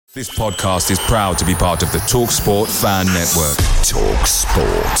This podcast is proud to be part of the TalkSport Fan Network.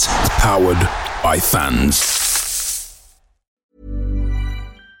 TalkSport. Powered by fans.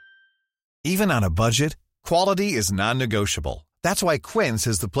 Even on a budget, quality is non-negotiable. That's why Quince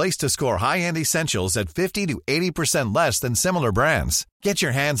is the place to score high-end essentials at 50 to 80% less than similar brands. Get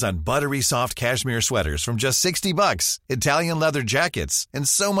your hands on buttery soft cashmere sweaters from just $60, Italian leather jackets, and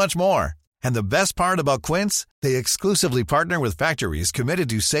so much more. And the best part about Quince, they exclusively partner with factories committed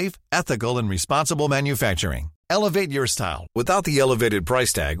to safe, ethical, and responsible manufacturing. Elevate your style without the elevated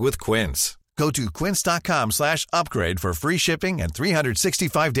price tag with Quince. Go to quince.com/upgrade for free shipping and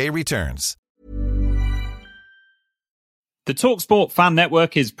 365-day returns. The TalkSport Fan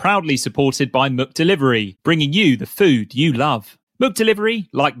Network is proudly supported by McDelivery, bringing you the food you love. McDelivery,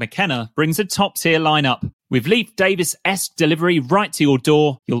 like McKenna, brings a top-tier lineup. With Leif Davis-esque delivery right to your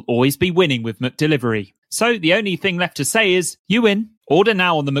door, you'll always be winning with McDelivery. So the only thing left to say is, you win. Order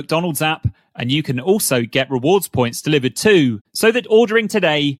now on the McDonald's app, and you can also get rewards points delivered too, so that ordering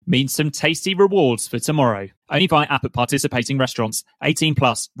today means some tasty rewards for tomorrow. Only via app at participating restaurants. 18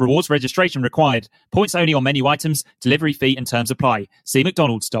 plus. Rewards registration required. Points only on menu items. Delivery fee and terms apply. See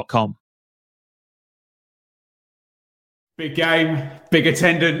mcdonalds.com. Big game, big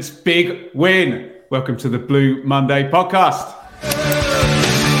attendance, big win. Welcome to the Blue Monday podcast.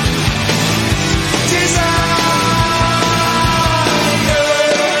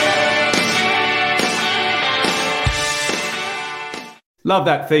 Love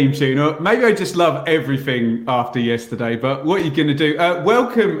that theme tune. Or maybe I just love everything after yesterday, but what are you going to do?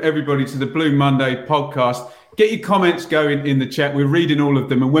 Welcome, everybody, to the Blue Monday podcast. Get your comments going in the chat. We're reading all of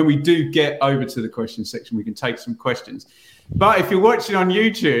them. And when we do get over to the question section, we can take some questions. But if you're watching on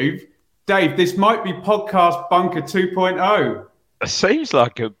YouTube, Dave, this might be Podcast Bunker 2.0. It seems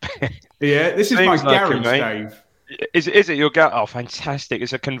like a... Yeah, this is my garage, Dave. Is it your garage? Oh, fantastic.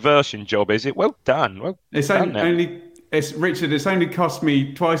 It's a conversion job, is it? Well done. Well it's done. Richard, it's only cost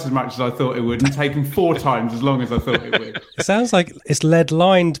me twice as much as I thought it would and taken 4 times as long as I thought it would. It sounds like it's lead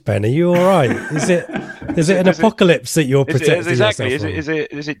lined, Ben. Are you all right? Is it an apocalypse that you're protecting yourself from? Is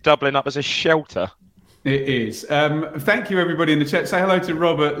it doubling up as a shelter? It is. Thank you, everybody in the chat. Say hello to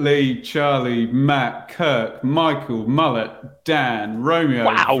Robert, Lee, Charlie, Matt, Kirk, Michael, Mullet, Dan,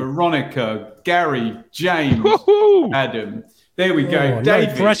 Romeo, Veronica, Gary, James, Adam. There we go.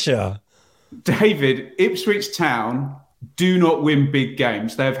 David, no pressure. David, Ipswich Town do not win big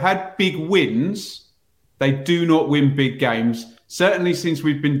games. They have had big wins. They do not win big games, certainly since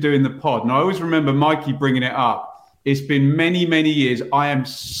we've been doing the pod. And I always remember Mikey bringing it up. It's been many, many years. I am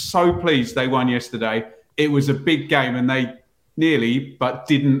so pleased they won yesterday. It was a big game and they nearly, but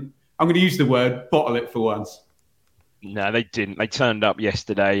didn't, I'm going to use the word, bottle it for once. No, they didn't. They turned up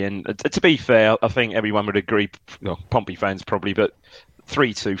yesterday. And to be fair, I think everyone would agree, well, Pompey fans probably, but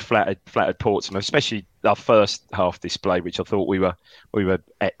 3-2 flattered Portsmouth, especially our first half display, which I thought we were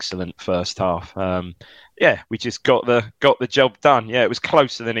excellent first half. We just got the job done. Yeah, it was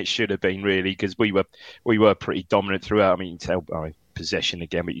closer than it should have been, really, because we were pretty dominant throughout. I mean, you can tell by possession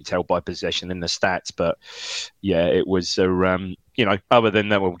again, but you can tell by possession in the stats. But yeah, it was other than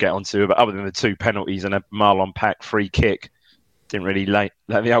that, we'll get onto it. But other than the 2 penalties and a Marlon Pack free kick, didn't really lay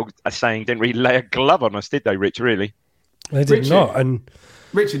a glove on us, did they, Rich? Really? They did not. And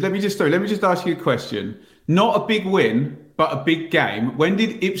Richard, let me just ask you a question. Not a big win, but a big game. When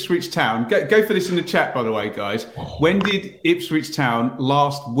did Ipswich Town go for this in the chat, by the way, guys? When did Ipswich Town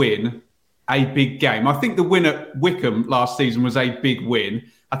last win a big game? I think the win at Wycombe last season was a big win.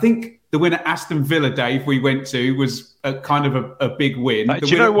 I think the win at Aston Villa, Dave, we went to was a kind of a big win. Do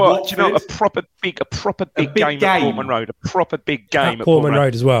you know what? Do you know a proper big game at Portman Road? A proper big game at Portman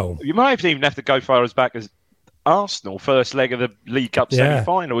Road as well. You might even have to go far as back as Arsenal first leg of the League Cup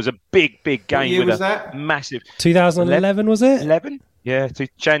semi-final was a big game. What year with was a that? Massive 2011 was it? 11? Yeah, to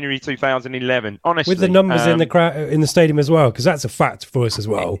January 2011. Honestly, with the numbers in the crowd in the stadium as well, because that's a fact for us as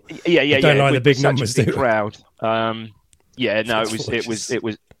well. Yeah. Don't like the big numbers, do crowd. It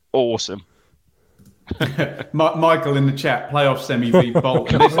was awesome. Michael in the chat, playoff semi v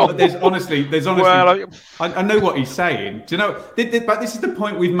Bolton. There's honestly. Well, I know what he's saying. Do you know? But this is the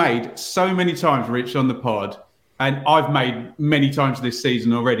point we've made so many times, Rich, on the pod, and I've made many times this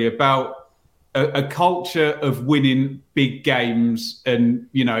season already about a culture of winning big games and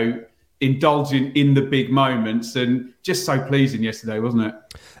indulging in the big moments, and just so pleasing yesterday, wasn't it?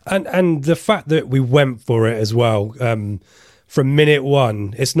 And the fact that we went for it as well from minute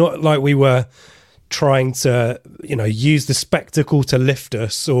one. It's not like we were trying to, use the spectacle to lift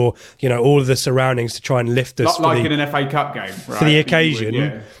us, or all of the surroundings to try and lift us. Not like in an FA Cup game, right? For the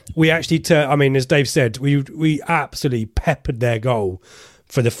occasion. We actually, as Dave said, we absolutely peppered their goal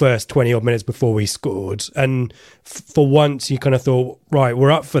for the first 20 odd minutes before we scored. And for once, you kind of thought, right, we're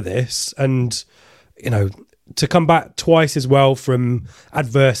up for this. And, to come back twice as well from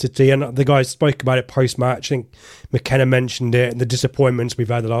adversity, and the guys spoke about it post-match. I think McKenna mentioned it, and the disappointments we've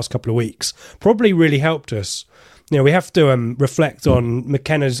had the last couple of weeks probably really helped us. We have to reflect on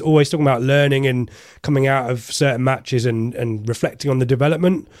McKenna's always talking about learning and coming out of certain matches and reflecting on the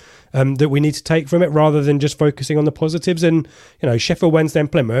development that we need to take from it rather than just focusing on the positives. And, Sheffield Wednesday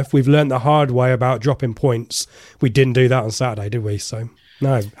and Plymouth, we've learned the hard way about dropping points. We didn't do that on Saturday, did we? So,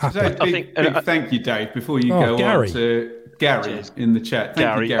 no, happy. So big thank you, Dave, before you go Gary. on to Gary in the chat.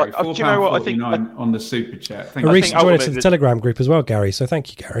 Thank you, Gary. Do you know what? I think on the super chat. Thank you. Recently joined us in the Telegram group as well, Gary. So thank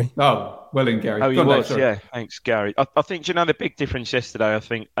you, Gary. Oh, well in, Gary. Oh, he was, yeah. Thanks, Gary. I think, the big difference yesterday, I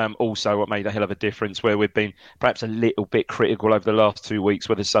think also what made a hell of a difference where we've been perhaps a little bit critical over the last 2 weeks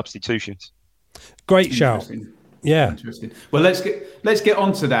were the substitutions. Great shout. Yeah. Interesting. Well, let's get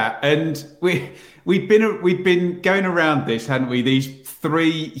onto that. And we've been going around this, hadn't we? These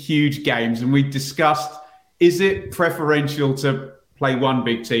 3 huge games, and we discussed, is it preferential to play one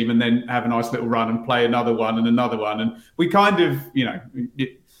big team and then have a nice little run and play another one and another one? And we kind of,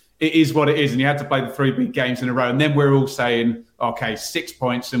 it is what it is. And you had to play the 3 big games in a row. And then we're all saying, okay, 6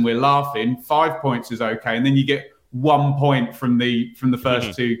 points, and we're laughing. 5 points is okay. And then you get 1 point from the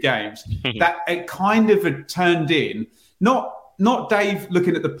first 2 games. That it kind of had turned in, not Dave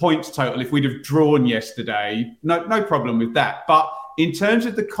looking at the points total. If we'd have drawn yesterday, no problem with that. But in terms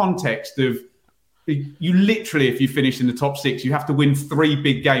of the context of, you literally, if you finish in the top 6, you have to win 3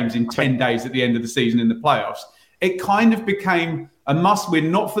 big games in 10 days at the end of the season in the playoffs. It kind of became a must-win,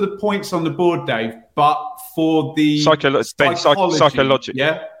 not for the points on the board, Dave, but for the psychology.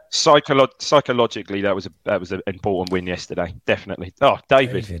 Yeah. Psychologically, that was an important win yesterday. Definitely. Oh,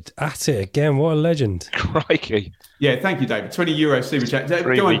 David at it again. What a legend! Crikey. Yeah, thank you, David. €20 super chat.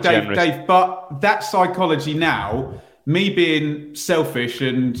 Go on, Dave. But that psychology now, me being selfish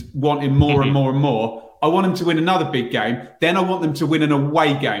and wanting more and more and more, I want them to win another big game. Then I want them to win an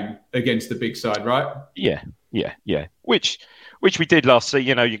away game against the big side, right? Yeah. Which we did last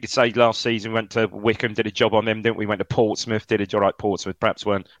season. You could say last season we went to Wickham, did a job on them, didn't we? Went to Portsmouth, did a job. Right, Portsmouth perhaps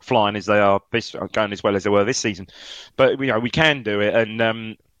weren't flying as they are going as well as they were this season, but we can do it.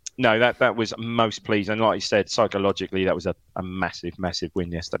 And no, that was most pleasing. Like you said, psychologically, that was a massive, massive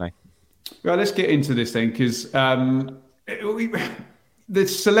win yesterday. Well, let's get into this thing because the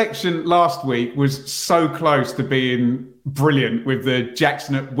selection last week was so close to being brilliant with the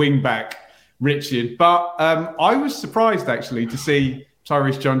Jackson at wing back, Richard. But I was surprised, actually, to see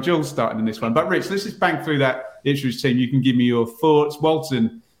Tyrese John-Jules starting in this one. But, Rich, let's just bang through that Ipswich team. You can give me your thoughts.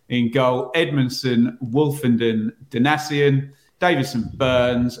 Walton in goal, Edmondson, Wolfenden, Danassian, Davison,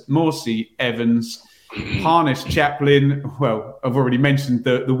 Burns, Morsey, Evans, Harness, Chaplin. Well, I've already mentioned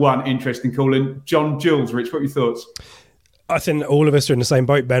the one interesting call. And John-Jules, Rich, what are your thoughts? I think all of us are in the same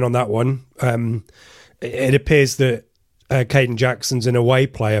boat, Ben, on that one. It appears that Caden Jackson's an away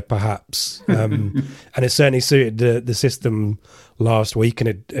player, perhaps, and it certainly suited the system last week, and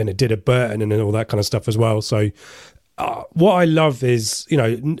it did at Burton and all that kind of stuff as well. So, what I love is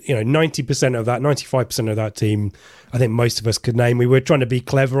 90% of that, 95% of that team, I think most of us could name. We were trying to be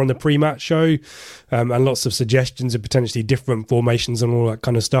clever on the pre-match show, and lots of suggestions of potentially different formations and all that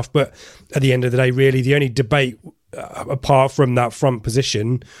kind of stuff. But at the end of the day, really, the only debate, apart from that front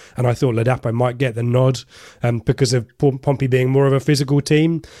position, and I thought Ladapo might get the nod because of Pompey being more of a physical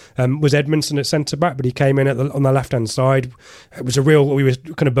team, was Edmondson at centre-back, but he came in on the left-hand side. It was we were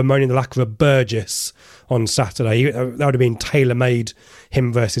kind of bemoaning the lack of a Burgess on Saturday. That would have been tailor-made,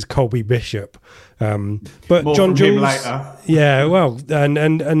 him versus Colby Bishop. But more John-Jules, later. Yeah, well, and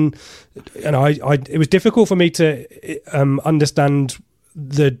I it was difficult for me to understand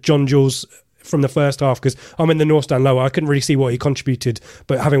the John-Jules from the first half because I'm in the North Stand lower. I couldn't really see what he contributed,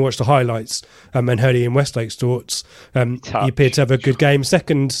 but having watched the highlights and heard Ian Westlake's thoughts, he appeared to have a good game.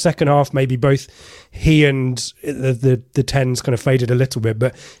 Second half, maybe both he and the 10s kind of faded a little bit,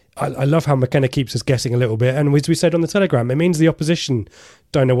 but I love how McKenna keeps us guessing a little bit. And as we said on the Telegram, it means the opposition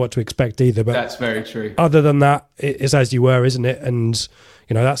don't know what to expect either. But that's very true. Other than that, it's as you were, isn't it? And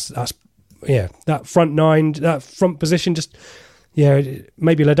that's that front nine, that front position, just. Yeah,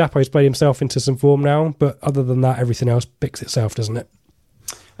 maybe Ladapo's played himself into some form now, but other than that, everything else picks itself, doesn't it?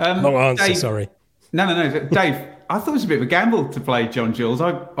 Long answer, Dave, sorry. No. Dave, I thought it was a bit of a gamble to play John-Jules.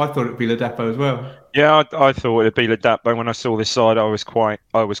 I thought it'd be Ladapo as well. Yeah, I thought it'd be Ladapo. When I saw this side, I was quite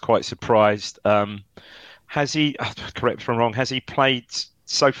surprised. Has he, correct me if I'm wrong, has he played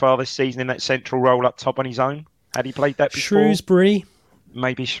so far this season in that central role up top on his own? Had he played that before? Shrewsbury.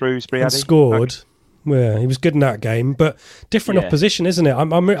 Maybe Shrewsbury had scored. Yeah, he was good in that game, but different opposition, isn't it?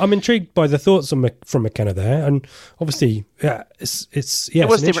 I'm intrigued by the thoughts from McKenna there, and obviously, it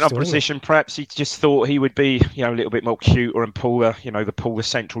was different opposition. Perhaps he just thought he would be, a little bit more cuter and pull the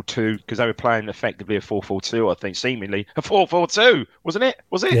central two, because they were playing effectively a 4-4-2. I think seemingly a 4-4-2, wasn't it?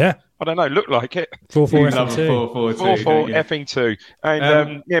 Was it? Yeah. I don't know. Looked like it. 4-4-2. 4-4-2.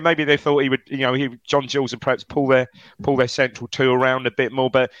 And maybe they thought he would, John Jules would perhaps pull their central two around a bit more.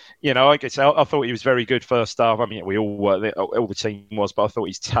 But I guess I thought he was very good first half. I mean, we all were, all the team was, but I thought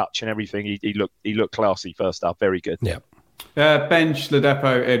his touch and everything, he looked classy first half. Very good. Yeah. Bench,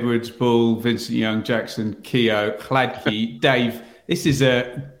 Ladapo, Edwards, Bull, Vincent Young, Jackson, Keogh, Hladky, Dave. This is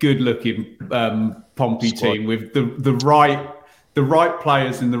a good-looking Pompey team with the right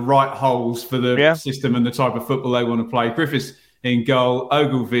players in the right holes for the system and the type of football they want to play. Griffiths in goal,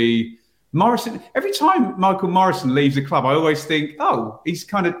 Ogilvie, Morrison. Every time Michael Morrison leaves the club, I always think, he's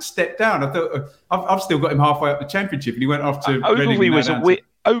kind of stepped down. I thought I've still got him halfway up the Championship, and he went off to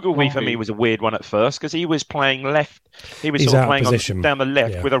Ogilvie for me was a weird one at first, because he was playing left. He was sort of playing down the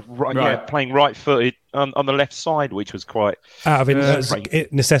left with playing right-footed on the left side, which was quite out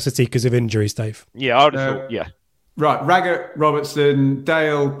of necessity because of injuries, Dave. Yeah, I would have thought. Yeah. Right, Raggett, Robertson,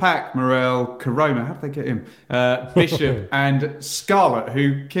 Dale, Pack, Morel, Karoma, how did they get him? Bishop and Scarlett,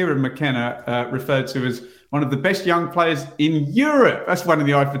 who Kieran McKenna referred to as one of the best young players in Europe. That's one of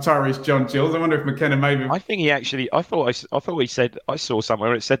the eye for Tyrese John Jules. I wonder if McKenna maybe... I think he actually... I thought he said... I saw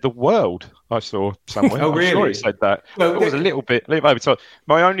somewhere it said the world. I saw somewhere. Oh, really? I'm sure he said that. Well, it was a little bit over top.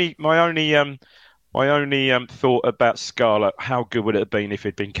 My only thought about Scarlett, how good would it have been if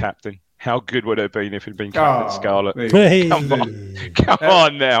he'd been captain? How good would it have been if he'd been captain Scarlett? Come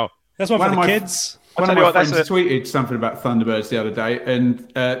on now. That's one for the kids. One of my friends tweeted something about Thunderbirds the other day,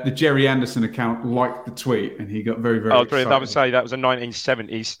 and the Jerry Anderson account liked the tweet, and he got very, very excited. I would say that was a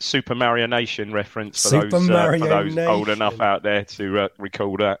 1970s Super Mario Nation reference for those old enough out there to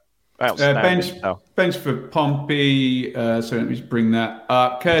recall that. Bench for Pompey. So let me just bring that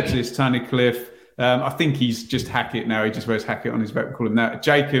up. Curtis Tunnicliffe. I think he's just Hackett now. He just wears Hackett on his back. We call him that.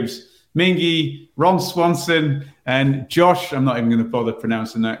 Jacobs, Mingy, Ron Swanson, and Josh. I'm not even going to bother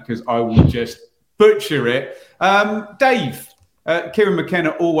pronouncing that because I will just butcher it. Dave, Kieran McKenna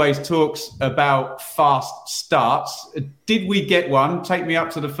always talks about fast starts. Did we get one? Take me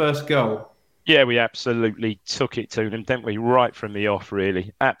up to the first goal. Yeah, we absolutely took it to them, didn't we? Right from the off,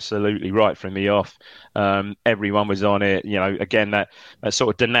 really. Absolutely right from the off. Everyone was on it. Again, that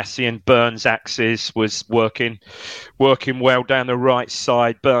sort of Donacien Burns axis was working well down the right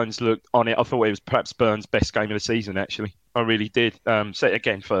side. Burns looked on it. I thought it was perhaps Burns' best game of the season, actually. I really did. So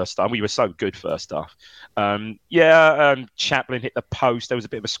again, first half. We were so good first half. Chaplin hit the post. There was a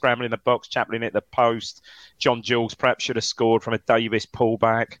bit of a scramble in the box. Chaplin hit the post. John Jules perhaps should have scored from a Davis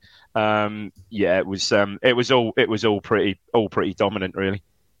pullback. It was all pretty dominant, really.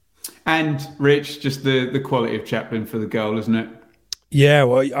 And Rich, just the quality of Chaplin for the goal, isn't it? Yeah,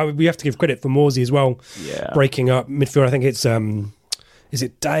 well, we have to give credit for Morsey as well. Yeah, breaking up midfield. I think it's is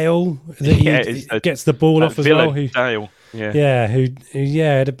it Dale that gets the ball off as well? Dale. Who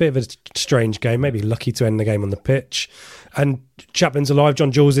had a bit of a strange game. Maybe lucky to end the game on the pitch. And Chaplin's alive.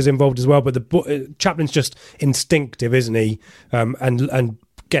 John Jules is involved as well. But Chaplin's just instinctive, isn't he? And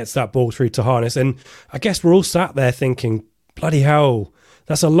gets that ball through to Harness. And I guess we're all sat there thinking, bloody hell,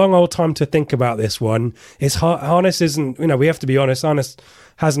 that's a long old time to think about this one. Harness isn't, we have to be honest, Harness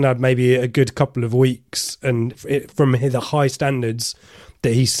hasn't had maybe a good couple of weeks and from the high standards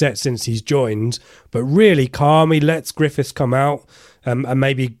that he's set since he's joined, but really calm. He lets Griffiths come out and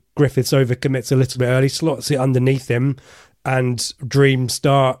maybe Griffiths overcommits a little bit early, slots it underneath him and dream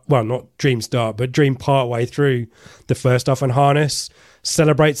part way through the first half, and Harness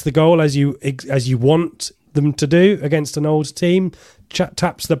celebrates the goal as you want them to do against an old team,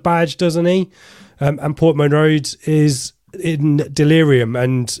 taps the badge, doesn't he? And Portman Road is in delirium,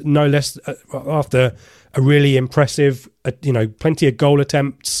 and no less after a really impressive, plenty of goal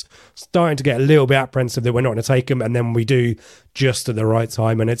attempts, starting to get a little bit apprehensive that we're not going to take them, and then we do just at the right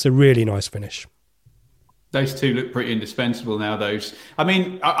time, and it's a really nice finish. Those two look pretty indispensable now, those. I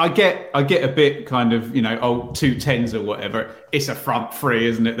mean, I get a bit kind of, 2-10s or whatever. It's a front three,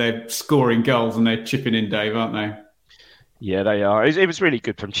 isn't it? They're scoring goals and they're chipping in, Dave, aren't they? Yeah, they are. It was really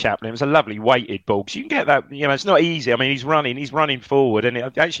good from Chaplin. It was a lovely weighted ball. Because you can get that, it's not easy. I mean, he's running forward, and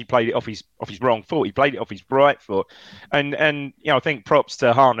it actually played it off his wrong foot. He played it off his right foot, and I think props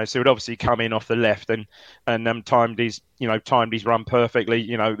to Harness, who had obviously come in off the left and timed his run perfectly.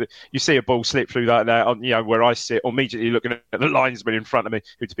 You see a ball slip through that, where I sit, immediately looking at the linesman in front of me,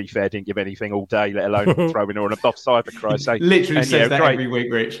 who, to be fair, didn't give anything all day, let alone throwing her on a offside, for Christ's sake. Literally says that every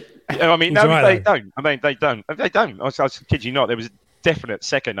week, Rich. I mean, no, right, they don't. I mean, they don't. They don't. I kid you not. There was a definite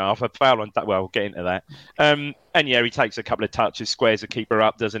second half, a foul on that. Well, we'll get into that. And he takes a couple of touches, squares the keeper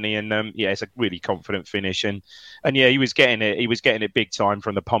up, doesn't he? And it's a really confident finish. And he was getting it. He was getting it big time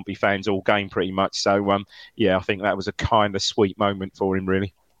from the Pompey fans all game, pretty much. So I think that was a kind of sweet moment for him,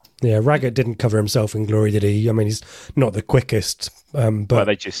 really. Yeah, Raggett didn't cover himself in glory, did he? I mean, he's not the quickest, but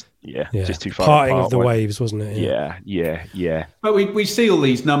they just too far parting apart, of the waves, wasn't it? Yeah. But we see all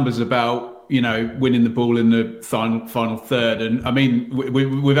these numbers about winning the ball in the final third, and I mean,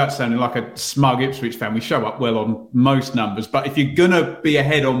 without sounding like a smug Ipswich fan, we show up well on most numbers. But if you're gonna be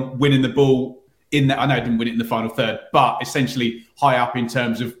ahead on winning the ball in that, I know I didn't win it in the final third, but essentially high up in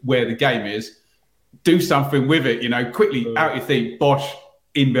terms of where the game is, do something with it. Quickly out your feet, Bosch.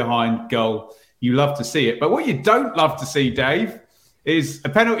 In behind goal. You love to see it. But what you don't love to see, Dave, is a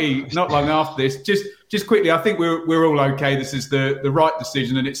penalty not long after this. Just quickly, I think we're all okay. This is the right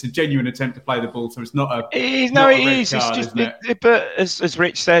decision, and it's a genuine attempt to play the ball, so it's not a it is. Card, it's just, but as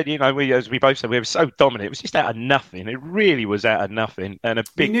Rich said, as we both said, we were so dominant. It was just out of nothing. It really was out of nothing. And a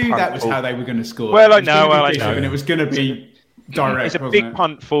big. We knew that was how they were going to score. Well, I know. And it was going to be direct. It's a big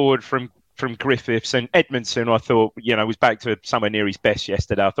punt forward from Griffiths, and Edmondson, I thought, was back to somewhere near his best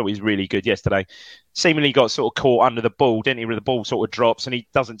yesterday. I thought he was really good yesterday. Seemingly got sort of caught under the ball, didn't he? Where the ball sort of drops, and he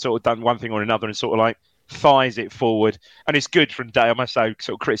doesn't sort of done one thing or another and sort of like thighs it forward. And it's good from Dale. I must say,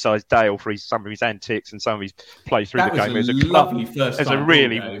 sort of criticise Dale for some of his antics and some of his play through the game. It was a lovely first time. It was a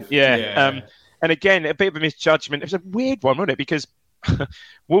really, and again, a bit of a misjudgment. It was a weird one, wasn't it? Because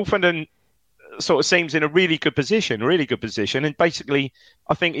Wolfenden sort of seems in a really good position, and basically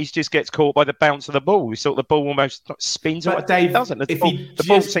I think he just gets caught by the bounce of the ball. We sort of the ball almost spins. But Dave, doesn't if he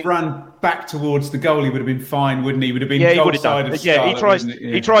just run back towards the goal, he would have been fine, wouldn't he? Would have been goal side of Scarlett,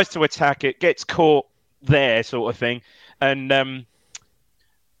 he tries to attack it, gets caught there, sort of thing, and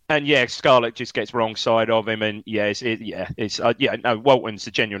Scarlett just gets wrong side of him, and Walton's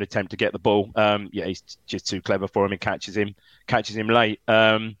a genuine attempt to get the ball. He's just too clever for him and catches him late.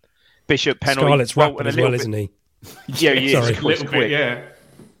 Bishop penalty. Scarlett's rapid as well, isn't he? Yeah, he is. A little bit,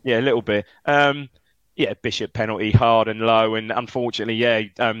 yeah, a little bit. Bishop penalty, hard and low, and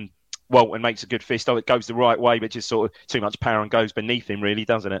unfortunately, Walton makes a good fist. It goes the right way, but just sort of too much power and goes beneath him, really,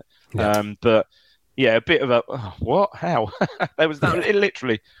 doesn't it? Yeah. A bit of a what? How? There was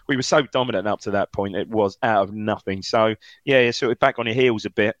literally, we were so dominant up to that point. It was out of nothing. So sort of back on your heels a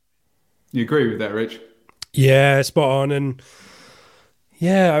bit. You agree with that, Rich? Yeah, spot on. And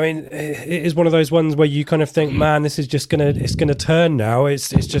yeah, I mean, it is one of those ones where you kind of think, man, this is just gonna turn now. It's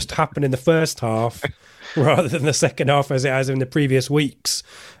just happened in the first half rather than the second half as it has in the previous weeks.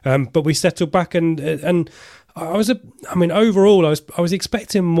 But we settled back, and overall, I was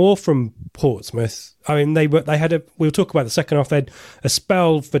expecting more from Portsmouth. I mean, we'll talk about the second half. They had a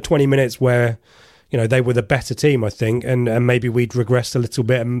spell for 20 minutes where, they were the better team, I think, and maybe we'd regressed a little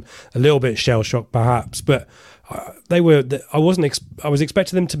bit, and a little bit shell-shocked perhaps, but I was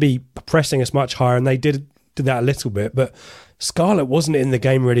expecting them to be pressing us much higher, and they did that a little bit, but Scarlett wasn't in the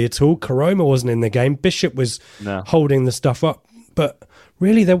game really at all. Karoma wasn't in the game. Bishop was holding the stuff up, but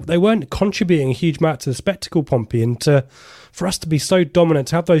really they weren't contributing a huge amount to the spectacle, Pompey, and for us to be so dominant,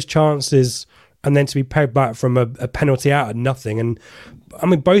 to have those chances and then to be paid back from a penalty out of nothing. And I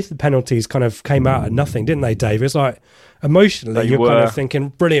mean, both the penalties kind of came out of nothing, didn't they, Dave? It's like emotionally you're kind of thinking,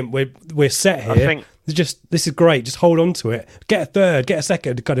 brilliant, we're set here. This is great. Just hold on to it. Get a third, get a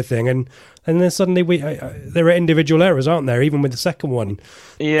second, kind of thing. And then suddenly there are individual errors, aren't there? Even with the second one.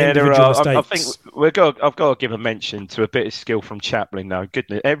 Yeah, there are. I think I've got to give a mention to a bit of skill from Chaplin. Now,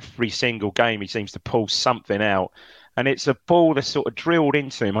 goodness, every single game he seems to pull something out, and it's a ball that's sort of drilled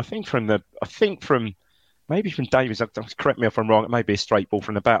into him. Maybe from Davies, correct me if I'm wrong, it may be a straight ball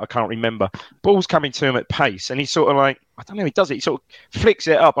from the bat, I can't remember. Ball's coming to him at pace, and he's sort of like, I don't know, he does it, he sort of flicks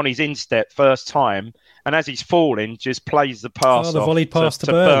it up on his instep first time, and as he's falling, just plays the pass the volleyed pass to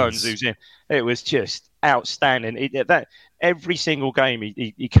Burns, who's in. It was just outstanding. Every single game,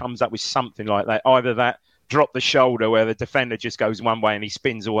 he comes up with something like that, either that drop the shoulder where the defender just goes one way and he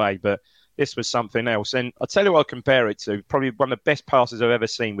spins away, but this was something else. And I'll tell you what I'll compare it to, probably one of the best passes I've ever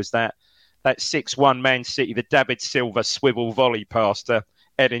seen was that 6-1 Man City, the David Silva swivel volley pass to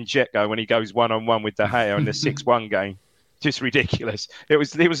Edin Dzeko when he goes one-on-one with De Gea in the 6-1 game. just ridiculous. It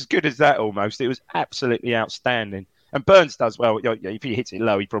was as good as that almost. It was absolutely outstanding. And Burns does well. If he hits it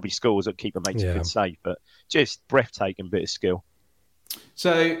low, he probably scores. The keeper makes a good save, but just breathtaking bit of skill.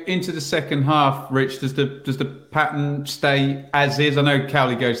 So into the second half, Rich, does the pattern stay as is? I know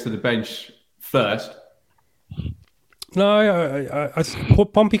Cowley goes to the bench first. No,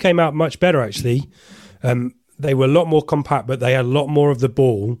 Pompey came out much better actually. They were a lot more compact, but they had a lot more of the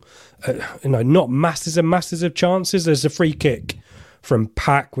ball. Not masses and masses of chances. There's a free kick from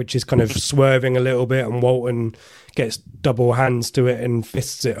Pack, which is kind of swerving a little bit, and Walton gets double hands to it and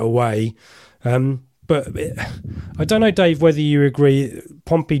fists it away. But I don't know, Dave, whether you agree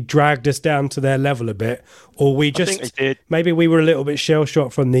Pompey dragged us down to their level a bit, or we just, I think they did. Maybe we were a little bit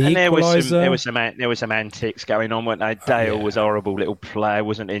shell-shocked from the equaliser. There was some antics going on, weren't there? Dale was a horrible little player,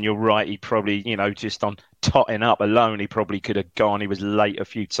 wasn't he? And you're right, he probably, just on totting up alone, he probably could have gone. He was late a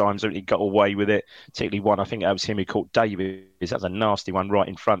few times, and he got away with it. Particularly one, I think that was him who caught Davies. That was a nasty one right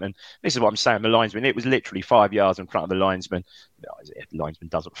in front. And this is what I'm saying, the linesman, it was literally 5 yards in front of the linesman. The linesman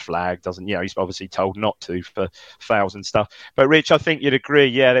doesn't flag, he's obviously told not to for fouls and stuff. But Rich, I think you'd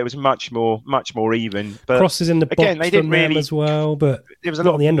agree, there was much more even. But crosses in the box again, they didn't really as well, but there was a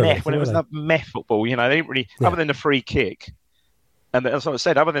lot of the end of it. When it was not meh football, they didn't really, other than the free kick. And as I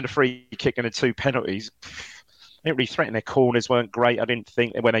said, other than the free kick and the 2 penalties, they didn't really threaten. Their corners weren't great. I didn't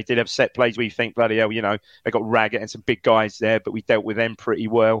think when they did have set plays, we think, bloody hell, they got Raggett and some big guys there, but we dealt with them pretty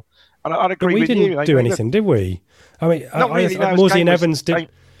well. And I'd agree with you. We didn't do anything, did we? I mean, Morsey and Evans did.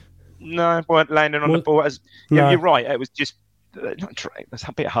 No, weren't landing on the ball. You're right. It was just not drag. That's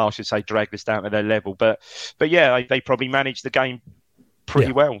a bit harsh to say dragged us down to their level, but they probably managed the game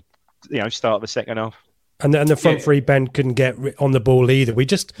pretty well. Start of the second half. And the front three, Ben couldn't get on the ball either.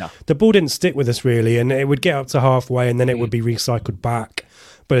 The ball didn't stick with us really, and it would get up to halfway, and then it would be recycled back.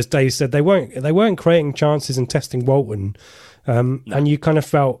 But as Dave said, they weren't creating chances and testing Walton, and you kind of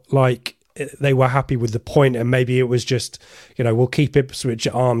felt like they were happy with the point, and maybe it was just, we'll keep Ipswich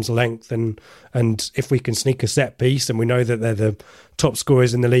at arm's length, and if we can sneak a set piece, and we know that they're the top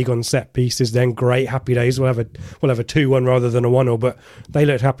scorers in the league on set pieces, then great, happy days. We'll have a 2-1 rather than a 1-0, but they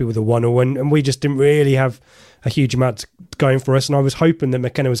looked happy with a 1-0, and we just didn't really have a huge amount going for us. And I was hoping that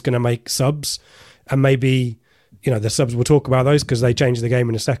McKenna was going to make subs, and maybe the subs, we'll talk about those because they changed the game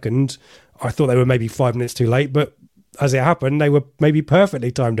in a second. I thought they were maybe 5 minutes too late, but as it happened, they were maybe perfectly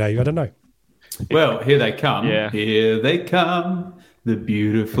timed, Dave. I don't know. Well, here they come. Yeah. Here they come, the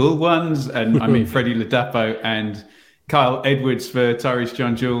beautiful ones. And I mean, Freddie Ladapo and Kyle Edwards for Tyrese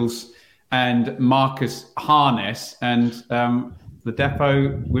John-Jules and Marcus Harness. And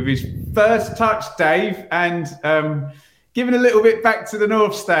Ladapo with his first touch, Dave, and giving a little bit back to the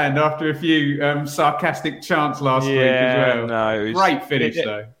North Stand after a few sarcastic chants last week as well. No, great finish,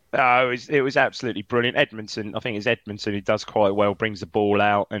 though. No, it was absolutely brilliant. Edmondson, I think it's Edmondson who does quite well, brings the ball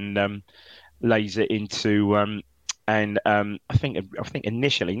out and lays it into I think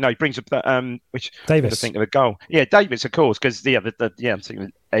initially he brings up the which Davis. I think of the goal. Yeah, Davis, of course, because I'm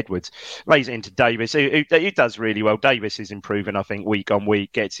thinking Edwards lays it into Davis. He does really well. Davis is improving, I think, week on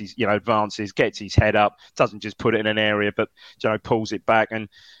week. Gets his advances, gets his head up. Doesn't just put it in an area, but pulls it back. And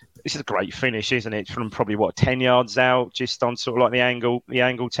this is a great finish, isn't it? From probably 10 yards out, just on sort of like the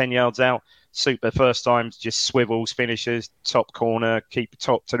angle 10 yards out. Super first time, just swivels, finishes, top corner, keep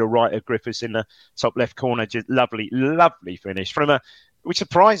top to the right of Griffiths in the top left corner. Just lovely finish from which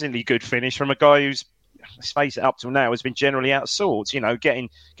surprisingly good finish from a guy who's, let's face it, up till now has been generally out of sorts. Getting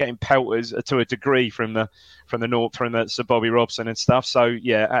pelters to a degree from the north, from the Sir Bobby Robson and stuff. So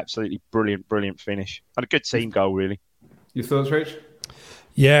yeah, absolutely brilliant finish and a good team goal, really. Your thoughts, Rich?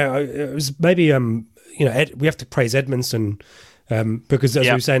 Yeah, it was maybe we have to praise Edmondson. Because as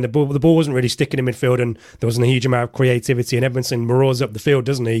we were saying, the ball wasn't really sticking in midfield, and there wasn't a huge amount of creativity, and Edmondson marauders up the field,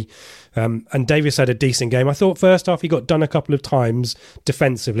 doesn't he? And Davis had a decent game. I thought first half he got done a couple of times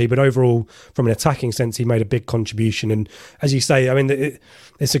defensively, but overall from an attacking sense he made a big contribution. And as you say, I mean,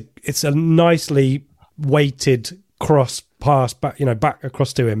 it's a nicely weighted cross pass back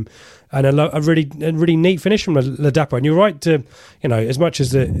across to him, and a really neat finish from Ladapo. And you're right to, as much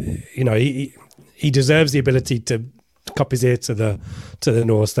as he deserves the ability to cup his ear to the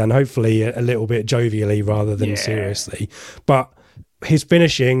North Stand, hopefully a little bit jovially rather than seriously. But his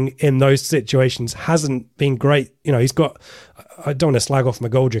finishing in those situations hasn't been great. He's got, I don't want to slag off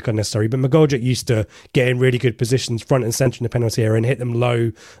McGoldrick unnecessarily, but McGoldrick used to get in really good positions front and centre in the penalty area and hit them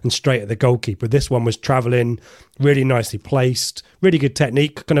low and straight at the goalkeeper. This one was travelling, really nicely placed, really good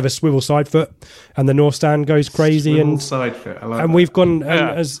technique, kind of a swivel side foot, and the North Stand goes crazy. Swivel side foot, I like and that. We've gone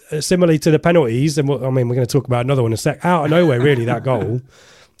as similarly to the penalties, and we're going to talk about another one in a sec. Out of nowhere, really, that goal.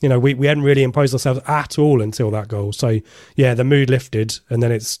 you know, we hadn't really imposed ourselves at all until that goal. So, yeah, the mood lifted, and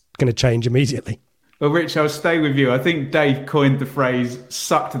then it's going to change immediately. Well, Rich, I'll stay with you. I think Dave coined the phrase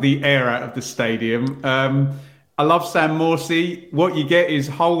 "sucked the air out of the stadium." I love Sam Morsy. What you get is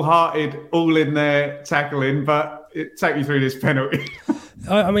wholehearted, all in there tackling, but take me through this penalty.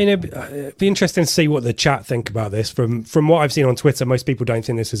 I mean, it'd be interesting to see what the chat think about this. From what I've seen on Twitter, most people don't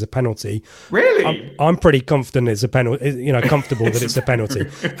think this is a penalty. Really? I'm pretty confident it's a penalty. You know, comfortable that it's a penalty.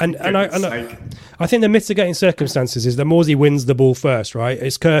 And I think the mitigating circumstances is that Morsy wins the ball first, right?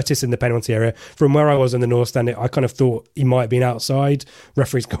 It's Curtis in the penalty area. From where I was in the North Stand, I kind of thought he might have been outside.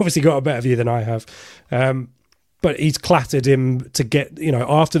 Referee's obviously got a better view than I have. But he's clattered him to get, you know,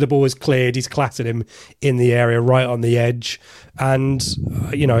 after the ball is cleared, he's clattered him in the area right on the edge. And,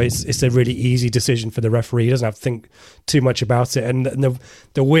 you know, it's a really easy decision for the referee. He doesn't have to think too much about it. And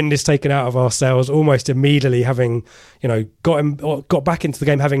the wind is taken out of our sails almost immediately, having, you know, got back into the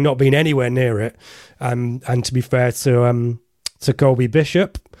game, having not been anywhere near it. And to be fair to Colby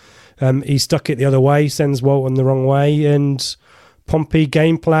Bishop, he stuck it the other way, sends Walton the wrong way. And Pompey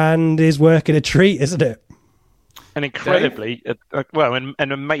game plan is working a treat, isn't it? And incredibly,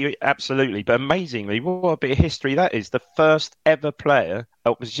 absolutely, but amazingly, what a bit of history that is. The first ever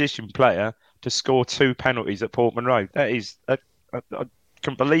opposition player, to score 2 penalties at Portman Road. That is, I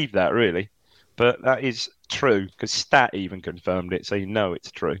can't believe that, really. But that is true, because Stat even confirmed it, so you know it's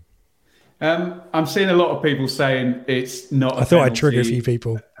true. I'm seeing a lot of people saying it's not a I thought penalty. I'd trigger a few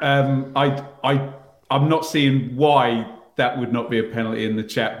people. I'm not seeing why that would not be a penalty in the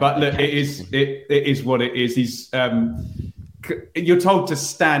chat, but look, it is what it is. He's you're told to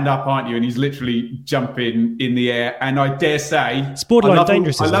stand up, aren't you? And he's literally jumping in the air. And I dare say, it's borderline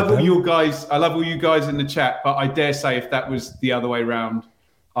dangerous. I love all you guys. I love all you guys in the chat, but I dare say, if that was the other way around,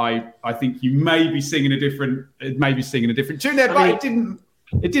 I think you may be singing a different tune there. But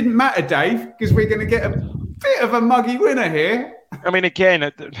it didn't matter, Dave, because we're going to get a bit of a muggy winner here. I mean, again,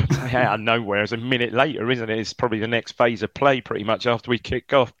 out of nowhere, it's a minute later, isn't it? It's probably the next phase of play, pretty much after we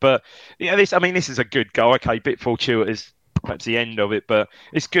kick off. But yeah, this is a good goal. Okay, bit fortuitous, perhaps the end of it, but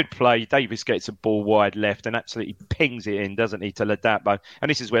it's good play. Davis gets a ball wide left and absolutely pings it in, doesn't he, to Ladapo? And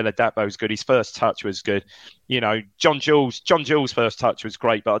this is where Ladapo's good. His first touch was good. You know, John Jules' first touch was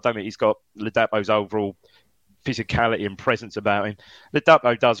great, but I don't think he's got Ladapo's overall physicality and presence about him.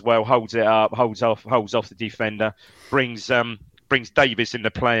 Ladapo does well, holds it up, holds off the defender, brings Davis in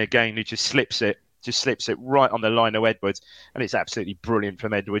the play again, who just slips it right on the line of Edwards, and it's absolutely brilliant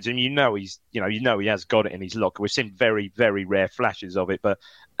from Edwards. And you know he has got it in his locker. We've seen very, very rare flashes of it, but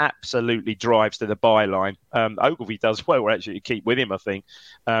absolutely drives to the byline. Ogilvie does well actually to keep with him, I think.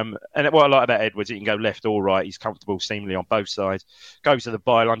 And what I like about Edwards, he can go left or right. He's comfortable seemingly on both sides. Goes to the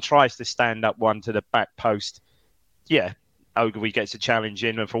byline, tries to stand up one to the back post. Yeah, Ogilvie gets a challenge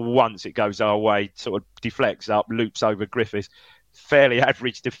in, and for once it goes our way, sort of deflects up, loops over Griffiths. Fairly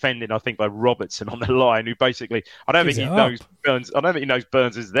average defending, I think, by Robertson on the line, who basically, I don't think he knows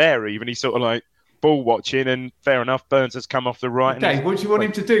Burns is there even. He's sort of like ball watching, and fair enough, Burns has come off the right. Dave, what do you want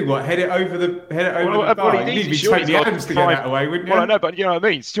him to do? What, head it over the bar? He'd be Tony Adams to get that away, wouldn't you? Well, I know, but you know what I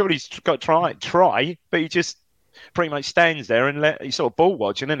mean? Surely he's got to try, but he just pretty much stands there and he's sort of ball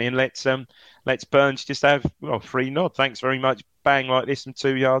watching, and lets Burns just have free nod. Thanks very much. Bang like this from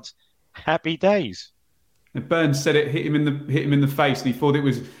 2 yards. Happy days. And Burns said it hit him in the face, and he thought it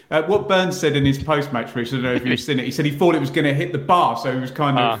was what Burns said in his post-match, Rich. I don't know if you've seen it. He said he thought it was going to hit the bar, so he was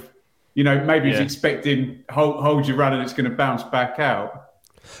kind of, maybe he's expecting hold your run and it's going to bounce back out.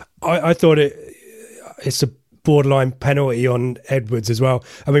 I thought it's a borderline penalty on Edwards as well.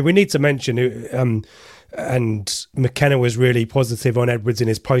 I mean, we need to mention and McKenna was really positive on Edwards in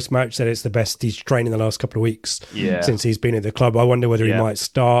his post-match, said it's the best he's trained in the last couple of weeks since he's been at the club. I wonder whether he might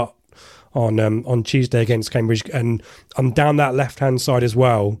start on Tuesday against Cambridge, and I'm down that left hand side as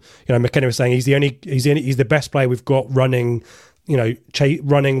well. You know, McKenna was saying he's the best player we've got running,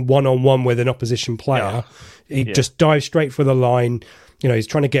 running 1-on-1 with an opposition player. He just dives straight for the line. You know, he's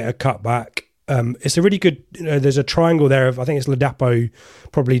trying to get a cut back. It's a really good. There's a triangle there of, I think it's Ladapo,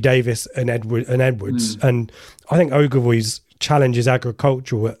 probably Davis and Edwards, and I think Ogilvie's challenge is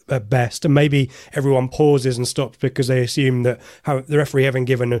agricultural at best, and maybe everyone pauses and stops because they assume that the referee haven't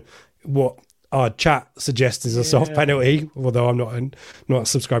given what our chat suggests is a soft penalty, although I'm not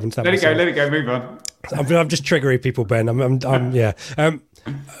subscribing to that. Let it go, move on. I'm just triggering people, Ben.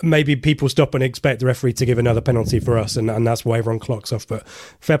 Maybe people stop and expect the referee to give another penalty for us, and that's why everyone clocks off. But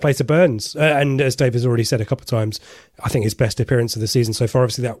fair play to Burns, and as Dave has already said a couple of times, I think his best appearance of the season so far.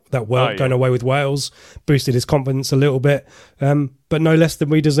 Obviously, that going away with Wales boosted his confidence a little bit. but no less than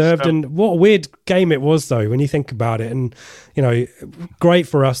we deserved. And what a weird game it was, though, when you think about it. And, you know, great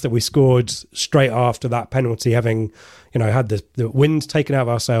for us that we scored straight after that penalty, having, you know, had the wind taken out of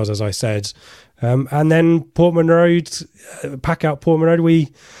our sails, as I said. And then Portman Road, pack out Portman Road,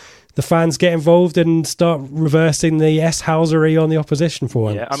 the fans get involved and start reversing the S-housery on the opposition for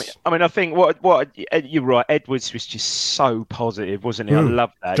once. Yeah, I mean, I think what you're right. Edwards was just so positive, wasn't he? I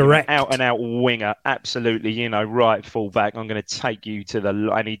love that. Direct, out and out winger, absolutely. You know, right fullback. I'm going to take you to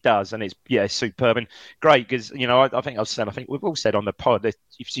and he does, and it's superb and great because you know I think we've all said on the pod that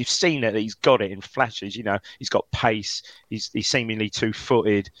if you've seen it, he's got it in flashes. You know, he's got pace. He's seemingly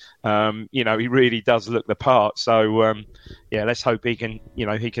 2-footed. You know, he really does look the part. So yeah, let's hope he can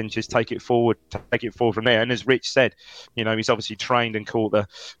just take it forward from there. And as Rich said, you know, he's obviously trained and caught the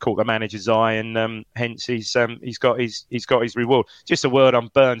manager's eye, and hence he's got his reward. Just a word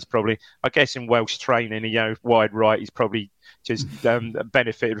on Burns, probably. I guess in Welsh training, you know, wide right, he's probably just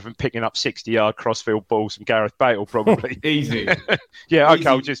benefited from picking up 60-yard crossfield balls from Gareth Bale, probably. Easy. Yeah, Easy. Okay,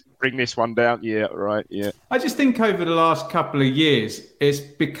 I'll just bring this one down. Yeah, right, yeah. I just think over the last couple of years, it's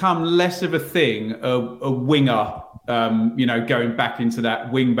become less of a thing, a winger, you know, going back into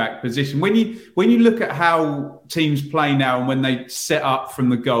that wing-back position. When you look at how teams play now and when they set up from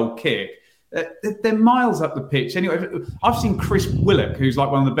the goal kick, they're miles up the pitch. Anyway, I've seen Chris Willock, who's like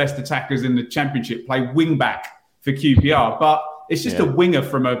one of the best attackers in the Championship, play wing-back for QPR, but it's just a winger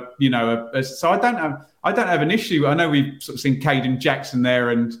from so I don't have an issue. I know we've sort of seen Caden Jackson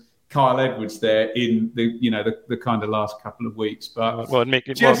there and Kyle Edwards there in the kind of last couple of weeks. But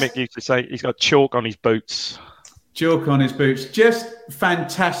Mick used to say he's got chalk on his boots. Chalk on his boots, just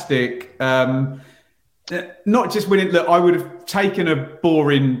fantastic. Not just winning. Look, I would have taken a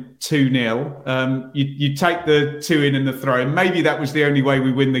boring 2-0. You take the 2 in and the throw, and maybe that was the only way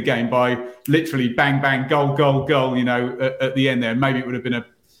we win the game, by literally bang, bang, goal, goal, goal, you know, at the end there. Maybe it would have been a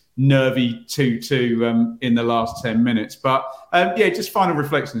nervy 2-2 in the last 10 minutes. But just final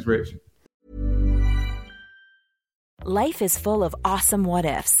reflections, Rich. Life is full of awesome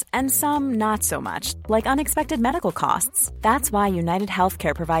what-ifs, and some not so much, like unexpected medical costs. That's why United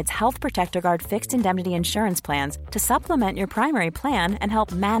Healthcare provides Health Protector Guard fixed indemnity insurance plans to supplement your primary plan and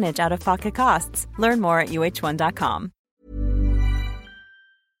help manage out-of-pocket costs. Learn more at uh1.com.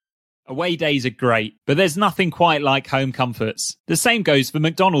 Away days are great, but there's nothing quite like home comforts. The same goes for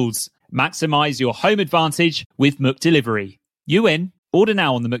McDonald's. Maximise your home advantage with McDelivery. You in? Order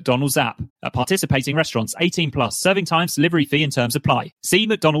now on the McDonald's app. At participating restaurants, 18 plus, serving times, delivery fee and terms apply. See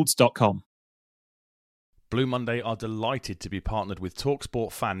mcdonalds.com. Blue Monday are delighted to be partnered with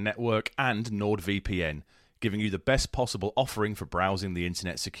TalkSport Fan Network and NordVPN, giving you the best possible offering for browsing the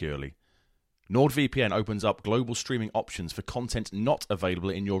internet securely. NordVPN opens up global streaming options for content not available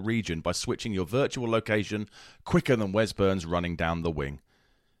in your region by switching your virtual location quicker than Wes Burns running down the wing.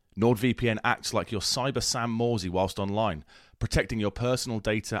 NordVPN acts like your cyber Sam Morsey whilst online, protecting your personal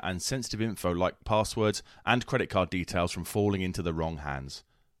data and sensitive info like passwords and credit card details from falling into the wrong hands.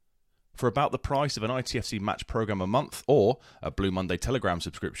 For about the price of an ITFC match program a month or a Blue Monday Telegram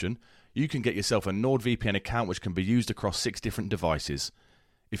subscription, you can get yourself a NordVPN account which can be used across 6 different devices.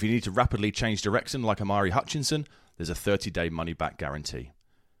 If you need to rapidly change direction like Amari Hutchinson, there's a 30-day money-back guarantee.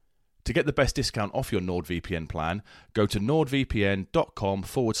 To get the best discount off your NordVPN plan, go to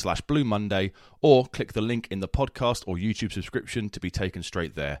nordvpn.com/Blue Monday or click the link in the podcast or YouTube subscription to be taken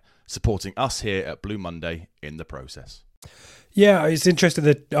straight there, supporting us here at Blue Monday in the process. Yeah, it's interesting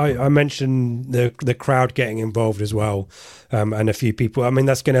that I mentioned the crowd getting involved as well, and a few people. I mean,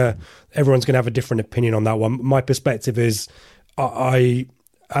 everyone's gonna have a different opinion on that one. My perspective is, I've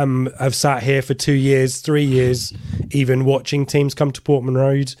sat here for 2 years, 3 years, even watching teams come to Portman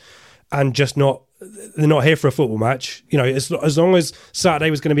Road, and they're not here for a football match. You know, as long as Saturday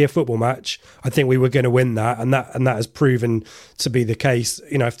was going to be a football match, I think we were going to win that, and that has proven to be the case.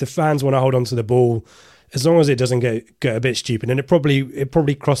 You know, if the fans want to hold on to the ball, as long as it doesn't get a bit stupid, and it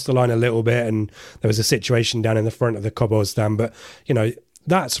probably crossed the line a little bit, and there was a situation down in the front of the Cobbold stand, but you know,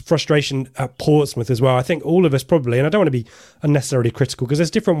 that's frustration at Portsmouth as well. I think all of us probably, and I don't want to be unnecessarily critical because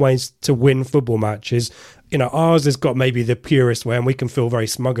there's different ways to win football matches. You know, ours has got maybe the purest way, and we can feel very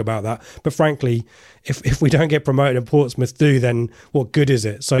smug about that. But frankly, if we don't get promoted and Portsmouth do, then what good is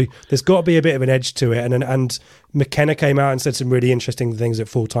it? So there's got to be a bit of an edge to it. And McKenna came out and said some really interesting things at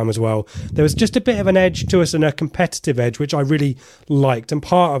full time as well. There was just a bit of an edge to us and a competitive edge, which I really liked. And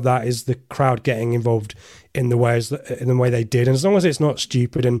part of that is the crowd getting involved in the way they did. And as long as it's not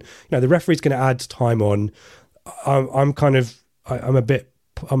stupid, and you know, the referee's going to add time on, I'm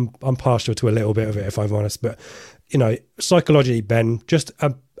partial to a little bit of it, if I'm honest. But you know, psychologically, Ben, just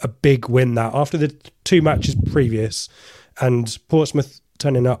a big win that after the 2 matches previous, and Portsmouth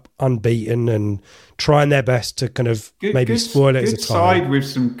turning up unbeaten and trying their best to kind of spoil it as a tie. Side with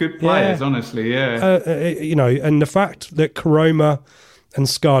some good players, honestly, and the fact that Koroma and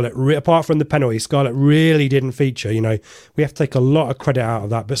Scarlett, apart from the penalty, Scarlett really didn't feature. We have to take a lot of credit out of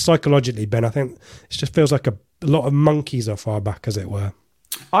that. But psychologically, Ben, I think it just feels like a lot of monkeys are far back, as it were.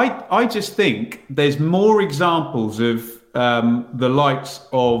 I just think there's more examples of the likes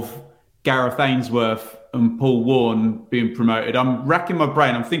of Gareth Ainsworth and Paul Warne being promoted. I'm racking my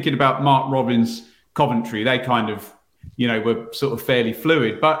brain. I'm thinking about Mark Robbins, Coventry. They kind of, were sort of fairly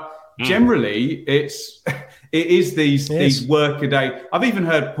fluid. But generally, it is these workaday. I've even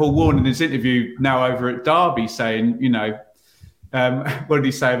heard Paul Warne in his interview now over at Derby saying, what did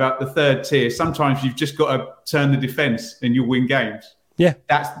he say about the third tier? Sometimes you've just got to turn the defence and you'll win games. Yeah,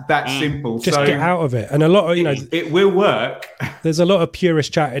 that's simple. Just get out of it. And a lot of it will work. There's a lot of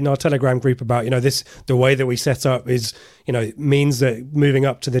purist chat in our Telegram group about the way that we set up is means that moving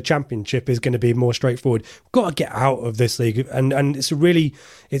up to the Championship is going to be more straightforward. We've got to get out of this league, and it's really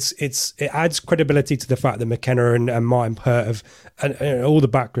it adds credibility to the fact that McKenna and Martin Pert have and all the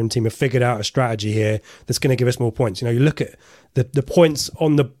backroom team have figured out a strategy here that's going to give us more points. You look at the points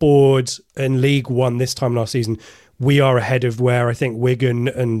on the board in League One this time last season. We are ahead of where I think Wigan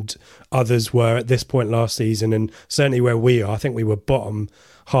and others were at this point last season, and certainly where we are. I think we were bottom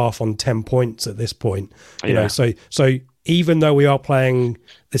half on 10 points at this point. So even though we are playing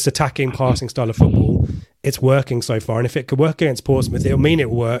this attacking, passing style of football, it's working so far. And if it could work against Portsmouth, it'll mean it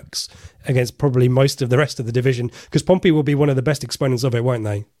works against probably most of the rest of the division, because Pompey will be one of the best exponents of it, won't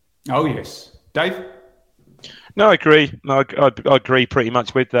they? Oh yes, Dave. No, I agree. I agree pretty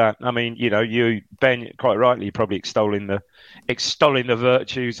much with that. I mean, you, Ben, quite rightly, you're probably extolling the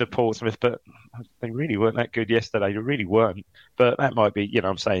virtues of Portsmouth, but they really weren't that good yesterday. They really weren't. But that might be,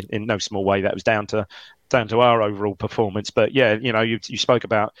 I'm saying in no small way that was down to our overall performance. But yeah, you spoke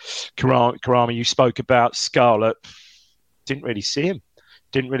about Koroma, you spoke about Scarlett. Didn't really see him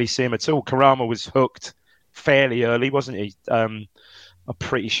at all. Koroma was hooked fairly early, wasn't he? I'm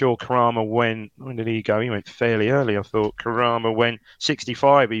pretty sure Koroma when did he go? He went fairly early. I thought Koroma went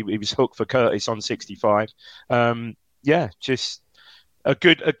 65. He was hooked for Curtis on 65. Just a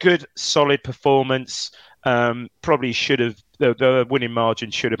good solid performance. Probably should have the winning margin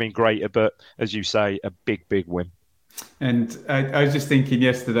should have been greater, but as you say, a big win. And I was just thinking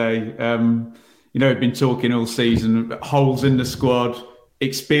yesterday. We've been talking all season holes in the squad.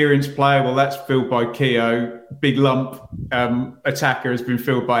 Experienced player, well, that's filled by Keogh. Big lump attacker has been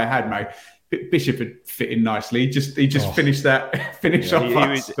filled by Hadmay. Bishop had fit in nicely. He just finished off.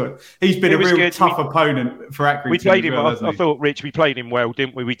 He's been a real tough opponent for Accrington. We played him. I thought, Rich, we played him well,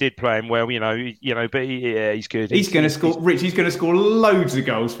 didn't we? We did play him well. But he's good. He's going to score. Rich, he's going to score loads of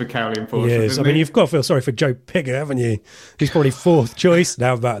goals for Cowley and Portsmouth. Yes, I mean, you've got to feel sorry for Joe Pigott, haven't you? He's probably fourth choice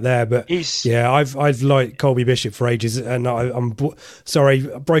now back there. But I've liked Colby Bishop for ages, and I'm sorry,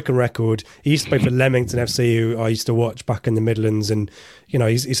 broken record. He used to play for Leamington FC, who I used to watch back in the Midlands, and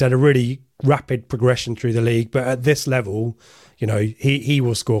he's had a really rapid progression through the league, but at this level, he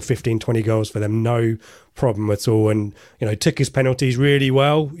will score 15-20 goals for them, no problem at all. And took his penalties really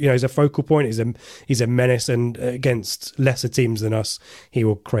well. He's a focal point. He's a menace, and against lesser teams than us, he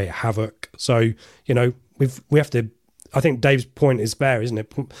will create havoc. So we have to. I think Dave's point is fair, isn't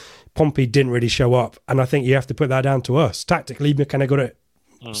it? Pompey didn't really show up, and I think you have to put that down to us. Tactically, McKenna got it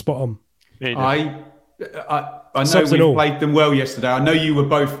spot on. I know we played them well yesterday. I know you were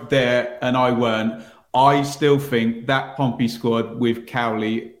both there and I weren't. I still think that Pompey squad with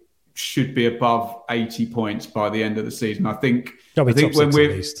Cowley should be above 80 points by the end of the season. I think when we're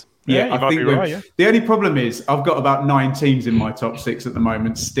at least. Yeah, I think right, the only problem is I've got about 9 teams in my top 6 at the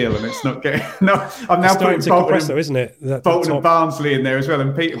moment still, and it's not getting. I'm now putting Bolton, isn't it? Bolton and Barnsley in there as well,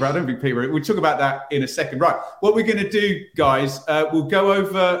 and Peterborough. I don't think Peterborough. We'll talk about that in a second. Right, what we're going to do, guys? We'll go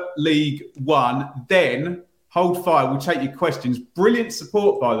over League One, then hold fire. We'll take your questions. Brilliant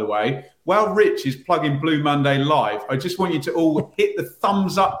support, by the way. While Rich is plugging Blue Monday live, I just want you to all hit the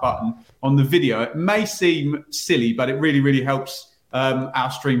thumbs up button on the video. It may seem silly, but it really, really helps our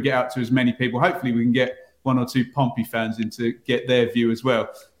stream get out to as many people. Hopefully we can get 1 or 2 Pompey fans in to get their view as well.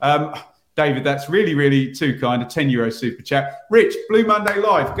 David, that's really, really too kind. A €10 super chat. Rich, Blue Monday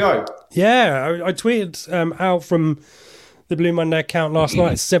live, go. Yeah, I tweeted out from the Blue Monday account last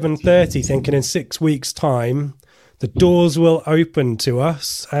night at 7:30, thinking in 6 weeks' time the doors will open to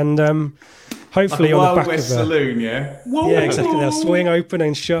us, and hopefully like on the back West of a saloon, yeah. Yeah, exactly. They'll swing open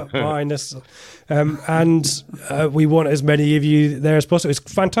and shut behind us. And we want as many of you there as possible. It's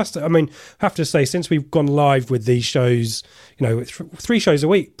fantastic. I mean, I have to say, since we've gone live with these shows, 3 shows a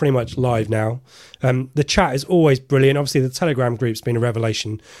week, pretty much live now, the chat is always brilliant. Obviously, the Telegram group's been a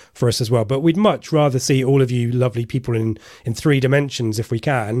revelation for us as well. But we'd much rather see all of you lovely people in 3 dimensions if we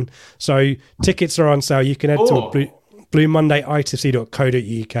can. So tickets are on sale. You can head to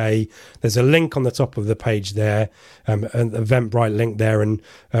bluemonday.itfc.co.uk. There's a link on the top of the page there, an Eventbrite link there. And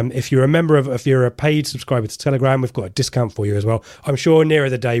if you're a paid subscriber to Telegram, we've got a discount for you as well. I'm sure nearer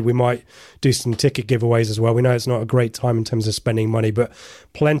the day we might do some ticket giveaways as well. We know it's not a great time in terms of spending money, but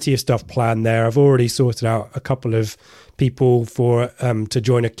plenty of stuff planned there. I've already sorted out a couple of people for to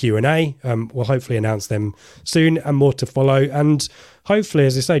join a Q&A. We'll hopefully announce them soon and more to follow. And hopefully,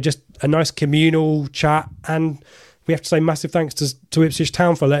 as I say, just a nice communal chat. And we have to say massive thanks to Ipswich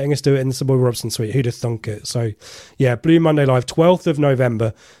Town for letting us do it in the Sir Bobby Robson suite. Who'd have thunk it? So, yeah, Blue Monday Live, 12th of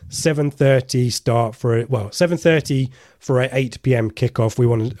November, 7:30 start 7:30 for an 8 p.m. kickoff. We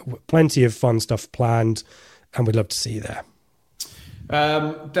want plenty of fun stuff planned, and we'd love to see you there.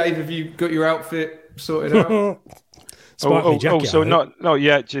 Dave, have you got your outfit sorted out? Also, not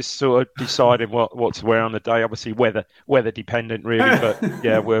yet. Just sort of deciding what to wear on the day. Obviously, weather dependent, really. But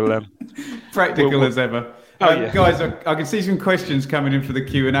yeah, we'll practical as ever. Guys, I can see some questions coming in for the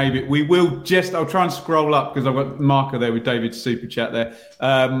Q&A, but I'll try and scroll up because I've got marker there with David's super chat there.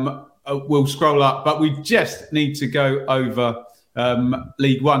 We'll scroll up, but we just need to go over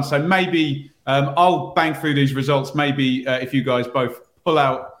League One. So maybe I'll bang through these results. Maybe if you guys both pull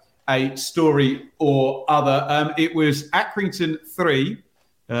out a story or other. It was Accrington 3,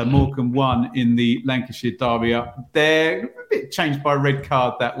 Morecambe 1 in the Lancashire derby up there. A bit changed by a red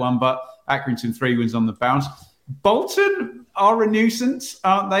card, that one, but Accrington 3 wins on the bounce. Bolton are a nuisance,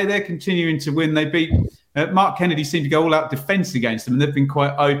 aren't they? They're continuing to win. They beat Mark Kennedy, seemed to go all out defence against them, and they've been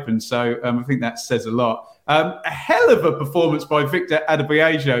quite open. So I think that says a lot. A hell of a performance by Victor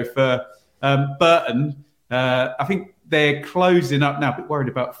Adebayo for Burton. I think they're closing up now. A bit worried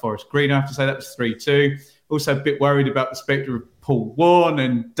about Forest Green. I have to say that was 3-2. Also a bit worried about the spectre of Paul Warne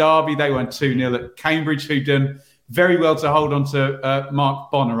and Derby. They won 2-0 at Cambridge, who've done very well to hold on to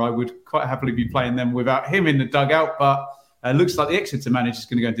Mark Bonner. I would quite happily be playing them without him in the dugout, but looks like the Exeter manager is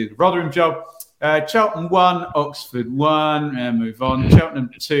going to go and do the Rotherham job. Charlton 1, Oxford 1, move on. Cheltenham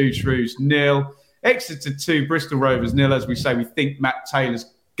 2, Shrews 0. Exeter 2, Bristol Rovers 0. As we say, we think Matt Taylor's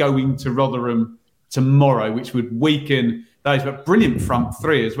going to Rotherham tomorrow, which would weaken those. But brilliant front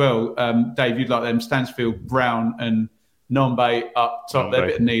 3 as well. Dave, you'd like them. Stansfield, Brown and Nombe up top. They're a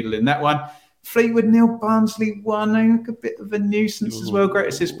bit of needle in that one. Fleetwood 0, Barnsley 1. A bit of a nuisance as well. Great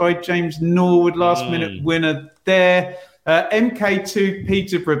assist by James Norwood. Last minute winner there. MK2,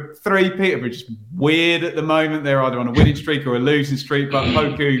 Peterborough 3. Peterborough just weird at the moment. They're either on a winning streak or a losing streak. But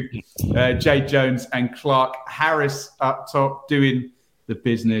Poku, Jay Jones and Clark Harris up top doing the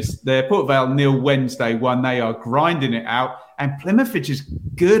business there. Port Vale 0, Wednesday 1. They are grinding it out. And Plymouth are just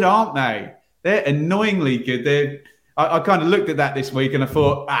good, aren't they? They're annoyingly good. I kind of looked at that this week and I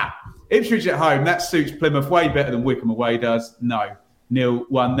thought, Ipswich at home, that suits Plymouth way better than Wickham away does. No,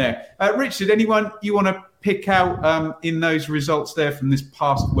 0-1 there. Richard, anyone you want to pick out in those results there from this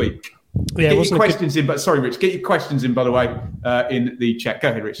past week? Yeah, get your questions in, but sorry, Rich, get your questions in, by the way, in the chat. Go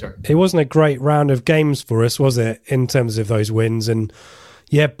ahead, Rich. Sorry. It wasn't a great round of games for us, was it, in terms of those wins? And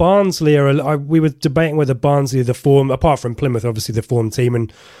yeah, Barnsley we were debating whether Barnsley are the form, apart from Plymouth, obviously the form team,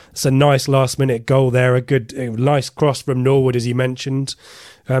 and it's a nice last-minute goal there, a nice cross from Norwood, as you mentioned.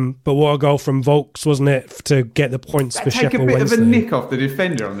 But what a goal from Volks, wasn't it, to get the points for Sheffield Wednesday? Take a bit of a nick off the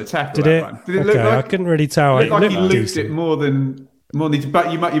defender on the tackle. Did it? Did it look like? I couldn't really tell. It looked like he looped it more than.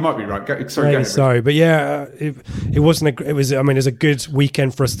 But you might be right. Sorry, sorry, but yeah, it wasn't. It was a good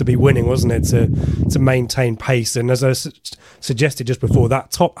weekend for us to be winning, wasn't it? To maintain pace, and as I suggested just before,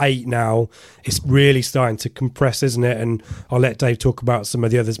 that top 8 now is really starting to compress, isn't it? And I'll let Dave talk about some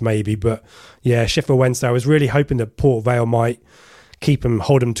of the others maybe, but yeah, Sheffield Wednesday. I was really hoping that Port Vale might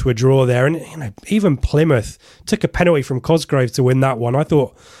hold them to a draw there, and even Plymouth took a penalty from Cosgrove to win that one. I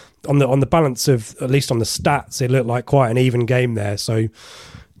thought. On the balance of, at least on the stats, it looked like quite an even game there. So,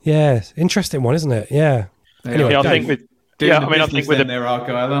 yeah, interesting one, isn't it? Yeah. Anyway, I think with their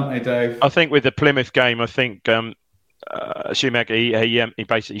Argyle, aren't they, Dave? I think with the Plymouth game, I think Schumacher he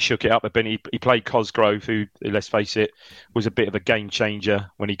basically shook it up a bit. He played Cosgrove, who, let's face it, was a bit of a game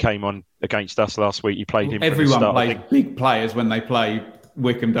changer when he came on against us last week. He played him. Everyone plays big players when they play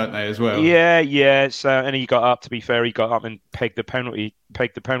Wycombe, don't they, as well? Yeah. So, and he got up. To be fair, he got up and pegged the penalty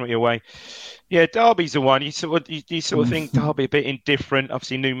away. Yeah, Derby's the one. You sort of think Derby a bit indifferent.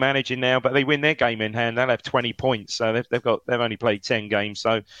 Obviously, new manager now, but they win their game in hand. They'll have 20 points. So they've only played 10 games.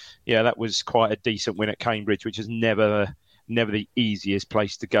 So yeah, that was quite a decent win at Cambridge, which is never the easiest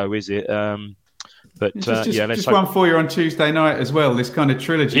place to go, is it? But just one for you on Tuesday night as well. This kind of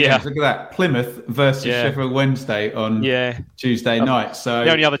trilogy. Yeah. Look at that: Plymouth versus Sheffield Wednesday on Tuesday night. So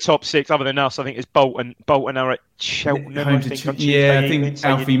the only other top six other than us, I think, is Bolton. Bolton are at Cheltenham. I think on Tuesday I think so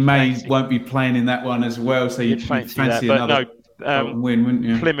Alfie May won't be playing in that one as well. So you'd fancy another Bolton win, wouldn't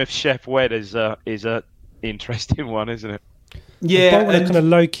you? Plymouth Sheff Wed is a interesting one, isn't it? Yeah, Bolton are kind of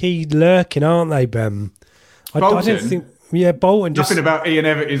low key lurking, aren't they, Ben? I don't think. Yeah, Bolton just... Nothing about Ian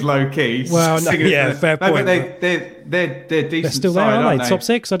Evatt is low-key. Well, fair point. But they're decent. They're still there, aren't they? Top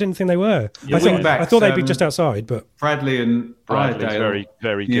six? I didn't think they were. I thought they'd be just outside, but... Bradley's very,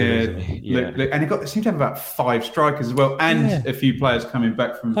 very good, isn't he? Yeah. And they seem to have about 5 strikers as well, and a few players coming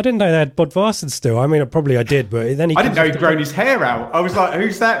back from... I didn't know they had Bodvarsson still. I mean, probably I did, but then I didn't know he'd grown his hair out. I was like,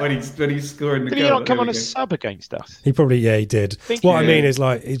 who's that when he's scoring the goal? Did he not come on a sub against us? He probably, he did. I mean is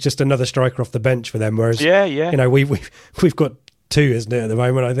like, he's just another striker off the bench for them, whereas, you know, we've got 2, isn't it, at the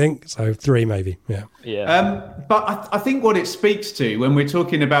moment, I think? So 3 maybe, But I think what it speaks to when we're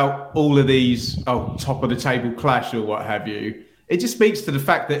talking about all of these top of the table clash or what have you, it just speaks to the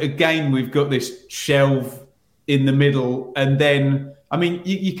fact that, again, we've got this shelve in the middle. And then, I mean,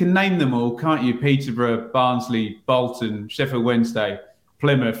 you can name them all, can't you? Peterborough, Barnsley, Bolton, Sheffield Wednesday,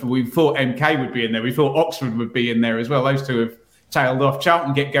 Plymouth. We thought MK would be in there. We thought Oxford would be in there as well. Those 2 have tailed off.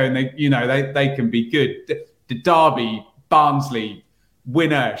 Charlton get going. They can be good. The Derby... Barnsley,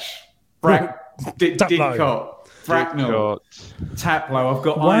 Winnersh, Didcot, Bracknell, Taplow. I've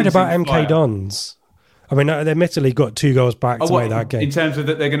got. Worried about MK Dons. I mean, they admittedly got 2 goals back to make that game. In terms of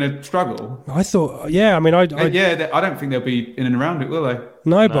that, they're going to struggle. I thought, I mean, I don't think they'll be in and around it, will they?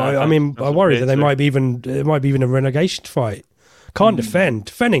 No, but I mean, I worry that it might be even a relegation fight. Can't defend.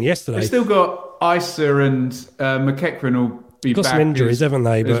 Defending yesterday. They've still got Issa and McEachran will be got back. Some injuries, haven't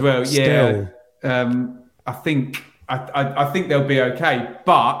they? But as well, still. I think they'll be okay.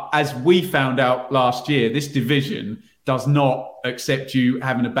 But as we found out last year, this division does not accept you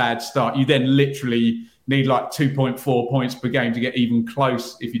having a bad start. You then literally need like 2.4 points per game to get even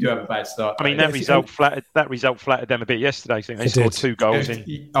close if you do have a bad start. I mean, that result flattered them a bit yesterday. I think they scored 2 goals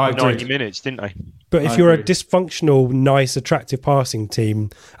in 90 minutes, didn't they? But if you're a dysfunctional, nice, attractive passing team,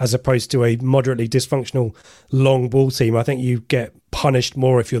 as opposed to a moderately dysfunctional long ball team, I think you get punished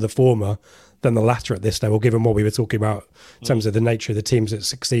more if you're the former than the latter at this level, given what we were talking about in terms of the nature of the teams that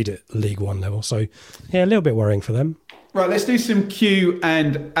succeed at League One level. So, a little bit worrying for them. Right, let's do some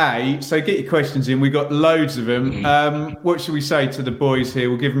Q&A. So get your questions in. We've got loads of them. What should we say to the boys here?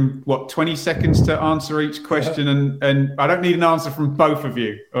 We'll give them, 20 seconds to answer each question. And I don't need an answer from both of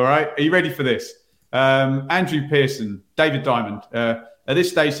you, all right? Are you ready for this? Andrew Pearson, David Diamond. At this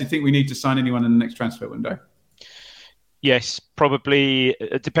stage, do you think we need to sign anyone in the next transfer window? Yes, probably,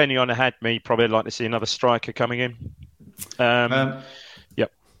 depending on probably like to see another striker coming in.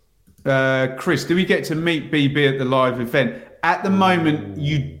 Chris, do we get to meet BB at the live event? At the moment,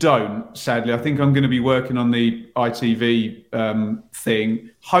 you don't, sadly. I think I'm going to be working on the ITV thing.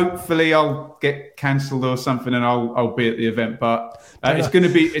 Hopefully, I'll get cancelled or something, and I'll be at the event. But it's going to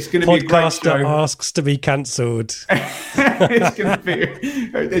be a great show. Podcaster asks to be cancelled. It's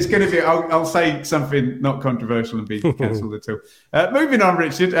going to be. I'll say something not controversial and be cancelled at all. Moving on,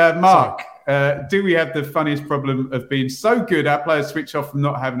 Richard. Mark, do we have the funniest problem of being so good our players switch off from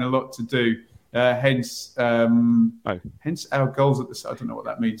not having a lot to do? Hence our goals at the start. I don't know what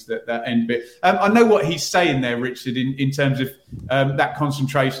that means, that end bit. I know what he's saying there, Richard, in terms of that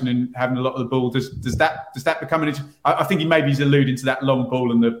concentration and having a lot of the ball. Does that become an issue? I think he's alluding to that long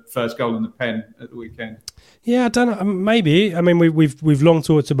ball and the first goal in the pen at the weekend. Yeah, I don't know. Maybe. I mean, we've long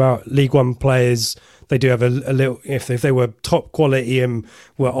talked about League One players. They do have a little. If they were top quality and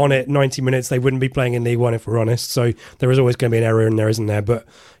were on it 90 minutes, they wouldn't be playing in League One, if we're honest. So there is always going to be an error in there, isn't there? But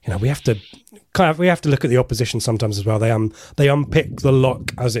we have to look at the opposition sometimes as well. They unpick the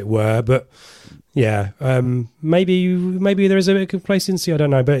lock, as it were. But maybe there is a bit of complacency. I don't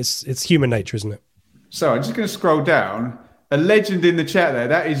know, but it's human nature, isn't it? So I'm just going to scroll down. A legend in the chat there.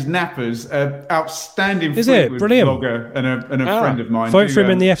 That is Nappers, outstanding blogger and a friend of mine. Vote for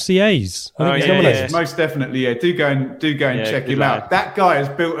him in the FCAs. Most definitely. Yeah, do go and check him out. That guy has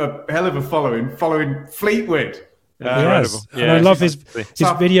built a hell of a following Fleetwood. Yes. I love his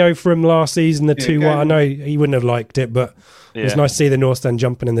video from last season, the 2-1. I know he wouldn't have liked it, but it was nice to see the North Stand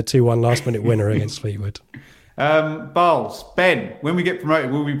jumping in the 2-1 last minute winner against Fleetwood. Barles, Ben, when we get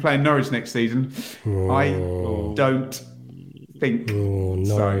promoted, we'll be playing Norwich next season. I don't think. Oh, no.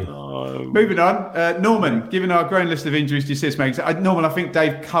 So, moving on. Norman, given our growing list of injuries to assist makes Norman, I think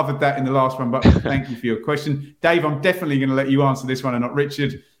Dave covered that in the last one, but thank you for your question. Dave, I'm definitely going to let you answer this one and not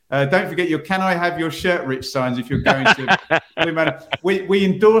Richard. Don't forget your "Can I have your shirt, Rich" signs if you're going to. we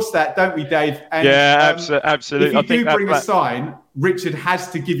endorse that, don't we, Dave? And, absolutely. If you do bring a sign, Richard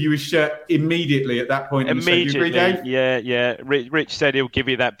has to give you his shirt immediately at that point. Immediately, you agree, Dave? Yeah. Rich said he'll give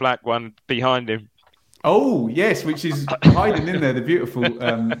you that black one behind him. Oh yes, which is hiding in there. The beautiful.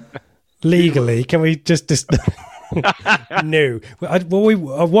 Legally, can we just? No.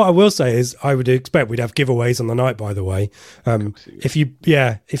 What I will say is, I would expect we'd have giveaways on the night. By the way, if you,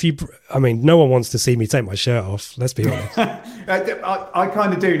 I mean, no one wants to see me take my shirt off. Let's be honest. I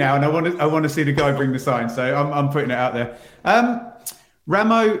kind of do now, and I want to see the guy bring the sign. So I'm putting it out there.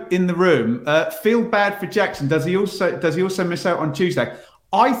 Ramo in the room. Feel bad for Jackson. Does he also miss out on Tuesday?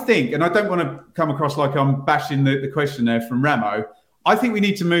 I think, and I don't want to come across like I'm bashing the question there from Ramo. I think we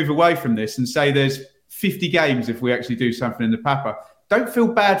need to move away from this and say there's 50 games if we actually do something in the Papa. Don't feel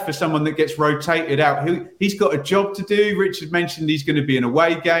bad for someone that gets rotated out. He's got a job to do. Richard mentioned he's going to be in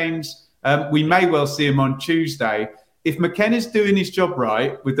away games. We may well see him on Tuesday. If McKenna's doing his job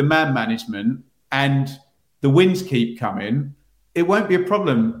right with the man management and the wins keep coming, it won't be a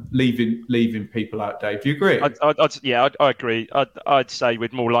problem leaving people out, Dave. Do you agree? I agree. I'd say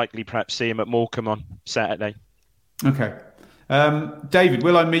we'd more likely perhaps see him at Morecambe on Saturday. Okay. David,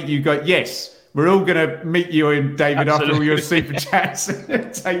 will I meet you guys? Yes. We're all going to meet you and David after all your super chats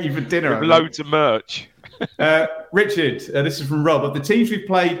and take you for dinner. With loads of merch. Richard, this is from Rob. Of the teams we've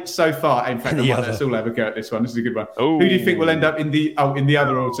played so far, in fact, let's all have a go at this one. This is a good one. Ooh. Who do you think will end up in the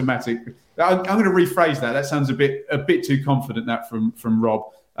other automatic? I'm going to rephrase that. That sounds a bit too confident. That from Rob.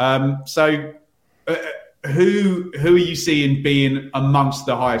 So, who are you seeing being amongst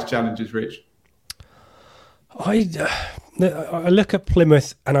the highest challengers, Rich? I look at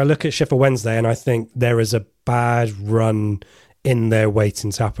Plymouth and I look at Sheffield Wednesday and I think there is a bad run in there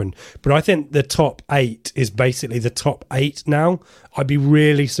waiting to happen. But I think the top 8 is basically the top 8 now. I'd be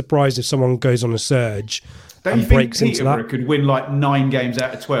really surprised if someone goes on a surge and breaks into that. Could win like 9 games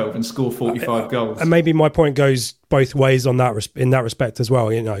out of 12 and score 45 goals. And maybe my point goes both ways on that in that respect as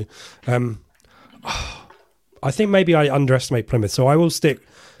well. You know, I think maybe I underestimate Plymouth, so I will stick.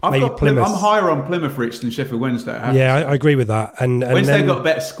 Plymouth. I'm higher on Plymouth, Rich, than Sheffield Wednesday. I agree with that. And Wednesday got a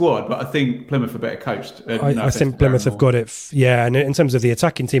better squad, but I think Plymouth are better coached. I think Plymouth have got it. And in terms of the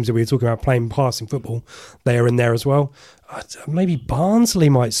attacking teams that we were talking about playing passing football, they are in there as well. Maybe Barnsley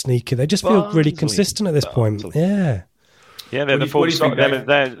might sneak in. They just feel really consistent at this point. Yeah. Yeah, they're the form side.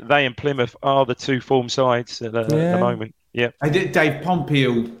 They and Plymouth are the 2 form sides at the moment. Yeah. Dave Pompey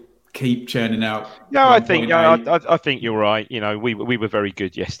will keep churning out. No, I think you're right. You know, we were very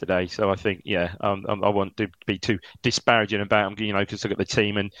good yesterday, so I think I want to be too disparaging about them. You know, because look at the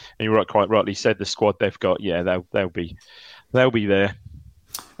team, and you're quite rightly said the squad they've got. Yeah, they'll be there.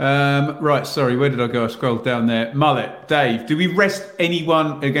 Right, sorry, where did I go? I scrolled down there. Mullet, Dave, do we rest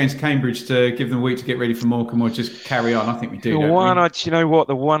anyone against Cambridge to give them a week to get ready for Morecambe, or just carry on? I think we do. The one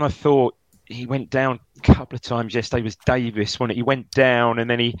I thought he went down a couple of times yesterday was Davis. When he went down and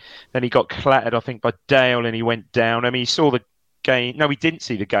then he got clattered, I think, by Dale, and he went down. I mean, he saw the game. No, he didn't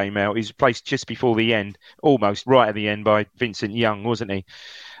see the game out. He was replaced just before the end, almost right at the end, by Vincent Young, wasn't he?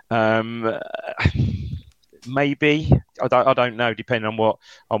 Maybe I don't know, depending on what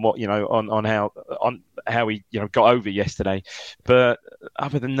on how he got over yesterday. But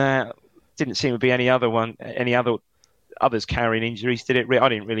other than that, didn't seem to be any others carrying injuries, did it? I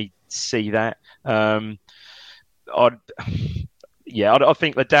didn't really see that. I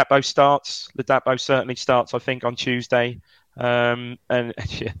think Ladapo starts. Ladapo certainly starts, I think, on Tuesday. And I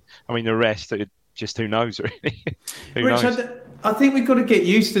mean, the rest, just who knows, really? I think we've got to get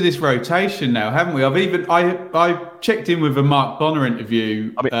used to this rotation now, haven't we? I checked in with a Mark Bonner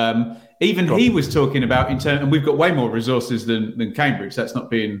interview. He was talking about and we've got way more resources than Cambridge. That's not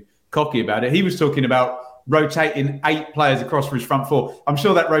being cocky about it. He was talking about rotating 8 players across for his front 4. I'm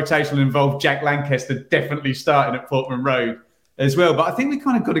sure that rotation will involve Jack Lancaster definitely starting at Portman Road as well. But I think we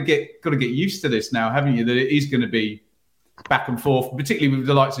kind of got to get used to this now, haven't you? That it is going to be back and forth, particularly with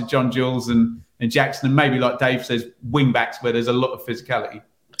the likes of John Jules and Jackson, and maybe, like Dave says, wing backs where there's a lot of physicality.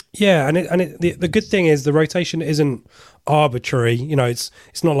 Yeah, the good thing is the rotation isn't arbitrary. You know, it's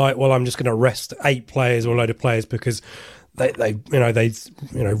not like, well, I'm just going to rest 8 players or a load of players because they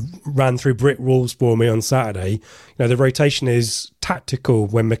ran through brick walls for me on Saturday. You know, the rotation is tactical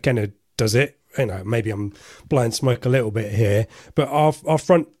when McKenna does it. You know, maybe I'm blowing smoke a little bit here, but our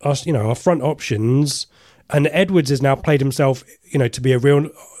front options And Edwards has now played himself, to be a real,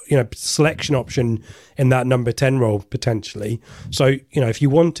 selection option in that number 10 role potentially. So, if you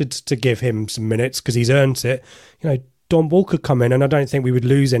wanted to give him some minutes because he's earned it, Don Ball could come in, and I don't think we would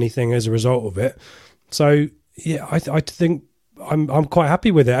lose anything as a result of it. So, yeah, I think I'm quite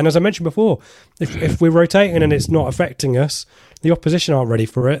happy with it. And as I mentioned before, if we're rotating and it's not affecting us, the opposition aren't ready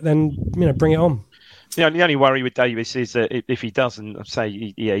for it, then bring it on. Yeah, the only worry with Davis is that if he doesn't,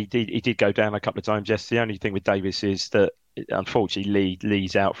 he did go down a couple of times yesterday. The only thing with Davis is that unfortunately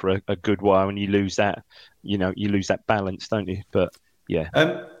Lee's out for a good while, and you lose that balance, don't you? But yeah.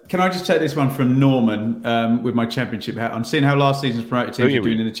 Can I just take this one from Norman with my championship hat? I'm seeing how last season's promoted teams are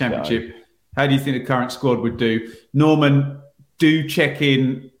doing in the championship. Yeah. How do you think the current squad would do? Norman, do check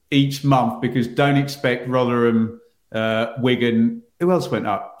in each month, because don't expect Rotherham, Wigan. Who else went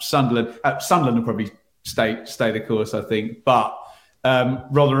up? Sunderland. Sunderland will probably stay the course, I think. But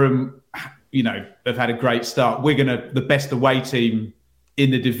Rotherham, have had a great start. Wigan are the best away team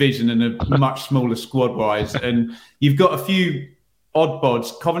in the division and a much smaller squad-wise. And you've got a few odd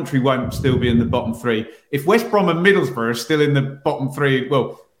bods. Coventry won't still be in the bottom three. If West Brom and Middlesbrough are still in the bottom three,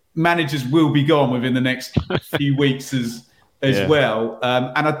 well, managers will be gone within the next few weeks as well.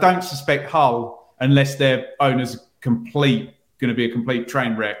 And I don't suspect Hull, unless their owner's going to be a complete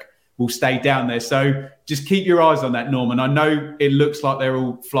train wreck, will stay down there. So just keep your eyes on that, Norman. I know it looks like they're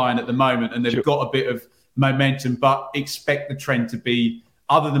all flying at the moment and they've got a bit of momentum, but expect the trend to be,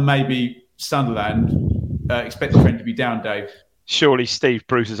 other than maybe Sunderland, expect the trend to be down, Dave. Surely Steve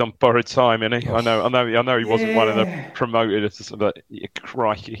Bruce is on borrowed time, isn't he? I know he wasn't one of the promoted, but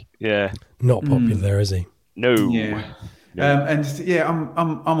crikey, yeah. Not popular, is he? No. Yeah.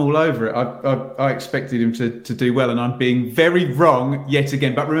 I'm all over it. I expected him to do well, and I'm being very wrong yet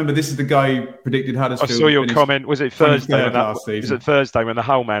again. But remember, this is the guy who predicted Huddersfield. I saw your comment. Was it Thursday? Was it Thursday when the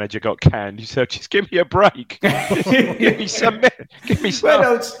Hull manager got canned? You said, "Just give me a break. give me some. Well,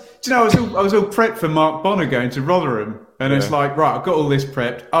 I was all prepped for Mark Bonner going to Rotherham, and it's like, right, I've got all this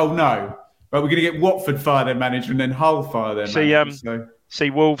prepped. Oh no, right, we're going to get Watford fire their manager, and then Hull fire their manager. See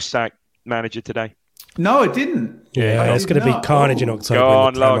Wolves sack manager today. No, it didn't. Yeah, it's going to be carnage in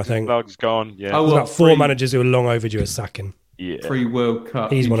October. I think. Log's gone. Yeah. There's about 4 managers who are long overdue a sacking. Yeah. Pre-World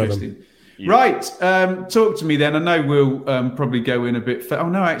Cup. He's one of them. Yeah. Right. Talk to me then. I know we'll probably go in a bit. Oh,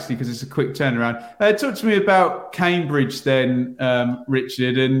 no, actually, because it's a quick turnaround. Talk to me about Cambridge then,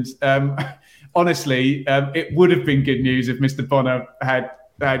 Richard. And honestly, it would have been good news if Mr. Bonner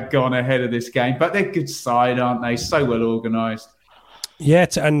had gone ahead of this game. But they're a good side, aren't they? So well organised. Yeah,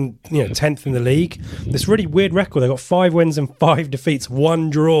 and 10th in the league. This really weird record. They've got 5 wins and 5 defeats, 1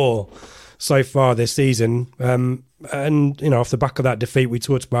 draw so far this season. And off the back of that defeat we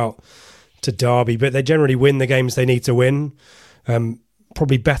talked about to Derby, but they generally win the games they need to win.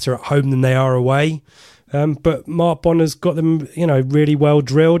 Probably better at home than they are away. But Mark Bonner's got them, really well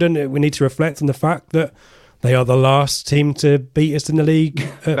drilled, and we need to reflect on the fact that they are the last team to beat us in the league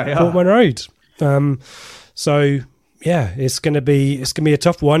at Portman Road. Yeah, it's going to be a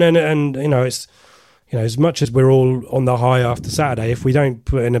tough one, and it's as much as we're all on the high after Saturday, if we don't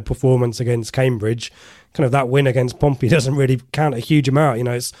put in a performance against Cambridge, kind of that win against Pompey doesn't really count a huge amount.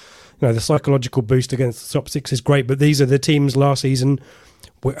 It's the psychological boost against the top 6 is great, but these are the teams last season,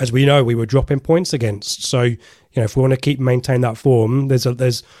 as we know, we were dropping points against. So if we want to maintain that form, there's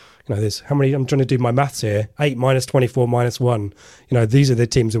how many? I'm trying to do my maths here. 8 minus 24 minus 1. These are the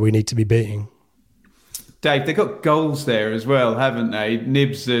teams that we need to be beating. Dave, they've got goals there as well, haven't they?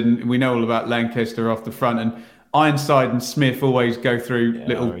 Nibs, and we know all about Lancaster off the front, and Ironside and Smith always go through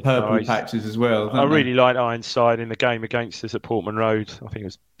little purple patches as well. I really liked Ironside in the game against us at Portman Road. I think it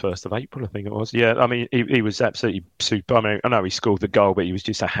was 1st of April, I think it was. Yeah, I mean, he was absolutely super. I mean, I know he scored the goal, but he was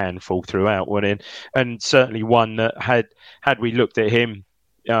just a handful throughout, wasn't he? And certainly one that had we looked at him,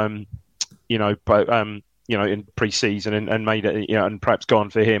 in pre-season and made it, and perhaps gone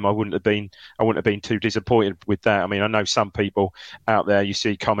for him, I wouldn't have been too disappointed with that. I mean, I know some people out there, you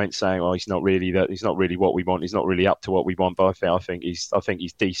see comments saying, "Oh, he's not really what we want. He's not really up to what we want." But I think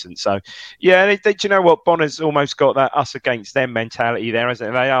he's decent. So, yeah, do you know what? Bonner's almost got that us against them mentality there, isn't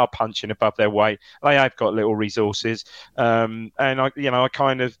it? They are punching above their weight. They have got little resources, and I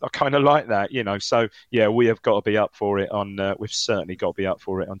kind of like that. So yeah, we have got to be up for it we've certainly got to be up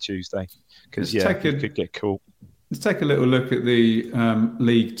for it on Tuesday. Because it could get cool. Let's take a little look at the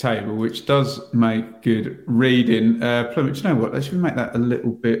league table, which does make good reading. Plymouth, you know what? Should we make that a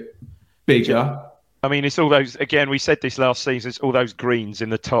little bit bigger? I mean, it's all those, again, we said this last season, it's all those greens in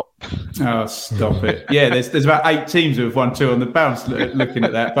the top. Oh, stop it. Yeah, there's about 8 teams who have won 2 on the bounce looking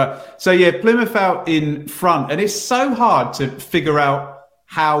at that. But so, yeah, Plymouth out in front. And it's so hard to figure out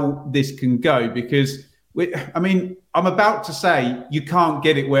how this can go because I mean, I'm about to say you can't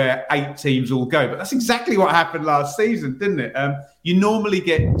get it where 8 teams all go, but that's exactly what happened last season, didn't it? You normally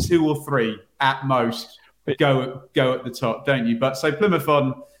get 2 or 3 at most go at the top, don't you? But so Plymouth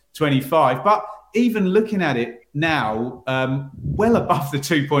on 25. But even looking at it now, well above the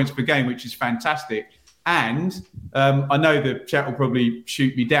 2 points per game, which is fantastic. And I know the chat will probably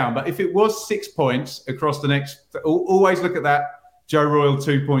shoot me down, but if it was 6 points across the next, always look at that Joe Royal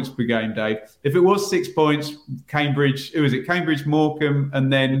 2 points per game, Dave. If it was 6 points, Cambridge, who was it? Cambridge, Morecambe,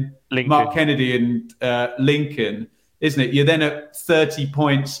 and then Lincoln. Mark Kennedy and Lincoln, isn't it? You're then at 30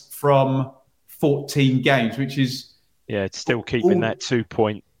 points from 14 games, which is it's still keeping that 2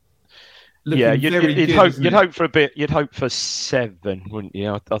 point. You'd hope for a bit. You'd hope for 7, wouldn't you?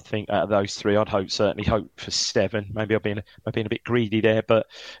 I think out of those 3, I'd certainly hope for 7. Maybe I'm being a bit greedy there, but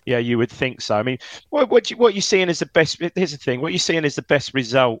yeah, you would think so. I mean, what are you seeing as the best? Here's the thing: what are you seeing as the best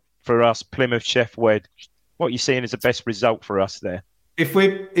result for us, Plymouth, Sheff Wed? What are you seeing as the best result for us there? If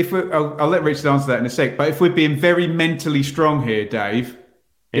we're, I'll let Richard answer that in a sec. But if we're being very mentally strong here, Dave,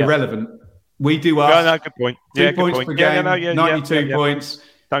 irrelevant. We do us. No, good point. 2 points per game, 92 points.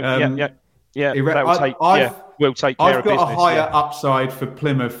 We'll take care of business. I've got a higher upside for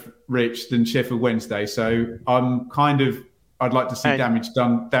Plymouth, Rich, than Sheffield Wednesday. So I'd like to see damage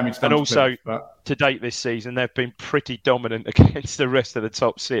done. And also, to date this season, they've been pretty dominant against the rest of the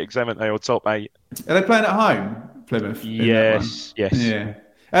top 6, haven't they, or top 8? Are they playing at home, Plymouth? Yes. Yeah.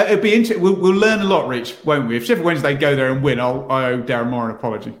 It'd be interesting. We'll learn a lot, Rich, won't we? If Sheffield Wednesday go there and win, I owe Darren Moore an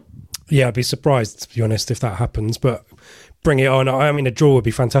apology. Yeah, I'd be surprised, to be honest, if that happens. But bring it on. I mean, a draw would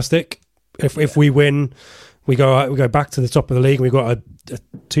be fantastic. If we win, we go back to the top of the league. And we've got a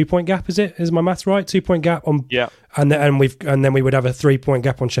 2 point gap. Is my maths right? 2 point gap on. Yeah. And then we would have a 3 point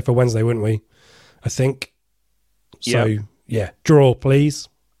gap on Sheffield Wednesday, wouldn't we? I think. So draw, please.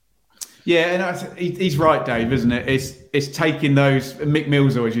 Yeah, and he's right, Dave, isn't it? It's taking those. Mick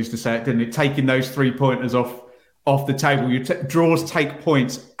Mills always used to say it, didn't it? Taking those 3 pointers off the table. Draws take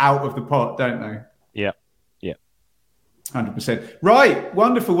points out of the pot, don't they? Yeah. 100%. Right.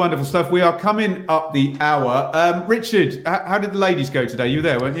 Wonderful stuff. We are coming up the hour. Richard, how did the ladies go today? You were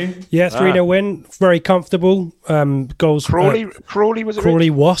there, weren't you? Yeah, 3-0 win. Very comfortable. Goals. Crawley was it? Crawley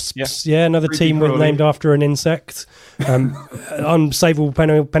Wasps. Yeah, another team named after an insect. Unsavable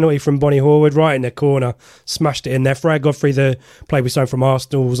penalty from Bonnie Horwood right in the corner. Smashed it in there. Freya Godfrey, the player we signed from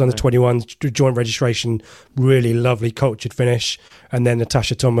Arsenal, was under 21, joint registration. Really lovely, cultured finish. And then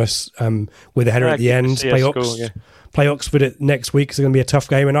Natasha Thomas with a header at the end. Play Oxford next week. It's going to be a tough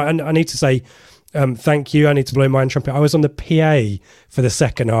game. And I need to say thank you. I need to blow my own trumpet. I was on the PA for the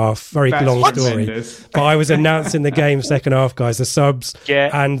second half. That's long story. But I was announcing the game second half, guys, the subs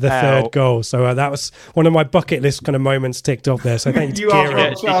and the third goal. So that was one of my bucket list kind of moments ticked off there. So thank you to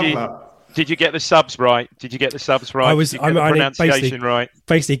Kieran. Did you get the subs right? I was. Pronunciation right.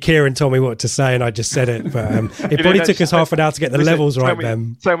 Basically, Kieran told me what to say, and I just said it. But it probably took us half an hour to get the levels right.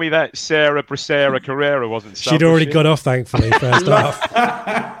 Then tell me that Sarah Bracera Carrera wasn't. She'd already got off, thankfully. First half.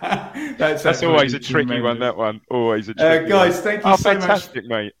 That's always a tricky one. That one always a tricky guys, one. Thank you so fantastic, much,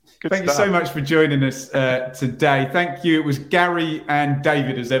 mate. Thank you so much for joining us today. Thank you. It was Gary and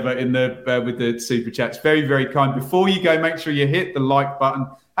David as ever in the with the super chats. Very, very kind. Before you go, make sure you hit the like button.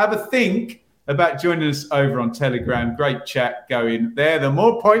 Have a think about joining us over on Telegram. Great chat going there. The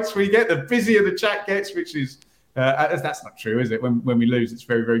more points we get, the busier the chat gets, which is that's not true, is it? When we lose, it's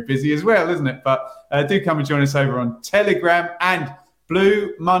very, very busy as well, isn't it? But do come and join us over on Telegram and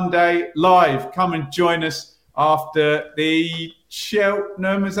Blue Monday Live. Come and join us after the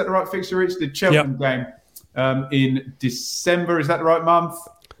Cheltenham. Is that the right fixture, Rich? The Cheltenham game in December. Is that the right month?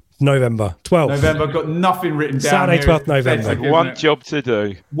 November 12th. November. I've got nothing written down. Saturday, 12th November. One job to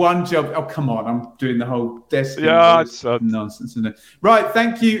do. One job. Oh, come on. I'm doing the whole desk. Yeah, it's nonsense, isn't it? Right.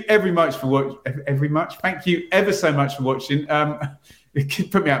 Thank you Thank you ever so much for watching.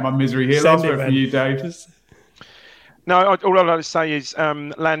 It put me out of my misery here. Last word from you, Dave. No, all I'd like to say is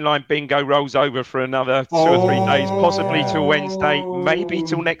landline bingo rolls over for another 2 or 3 days, possibly till Wednesday, maybe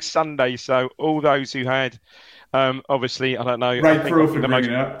till next Sunday. So all those who had... obviously, I don't know. I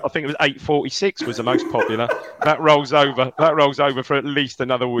think it was 846 was the most popular. That rolls over for at least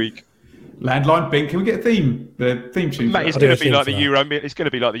another week. Landline Bing, can we get a theme? The theme tune. Mate, it's going to be like the Euro. It's going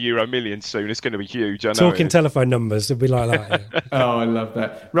to be like the Euro Millions soon. It's going to be huge. I know. Talking telephone numbers, it'll be like that. Yeah. Oh, I love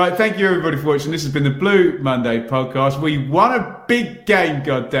that. Right, thank you everybody for watching. This has been the Blue Monday podcast. We won a big game.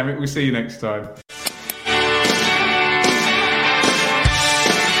 God damn it! We'll see you next time.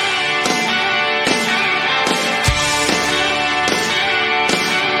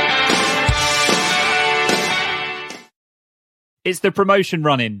 It's the promotion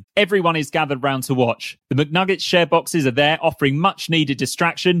run-in. Everyone is gathered round to watch. The McNuggets share boxes are there offering much-needed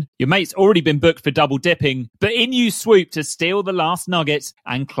distraction. Your mate's already been booked for double dipping, but in you swoop to steal the last nugget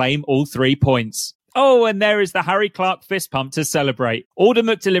and claim all 3 points. Oh, and there is the Harry Clark fist pump to celebrate. Order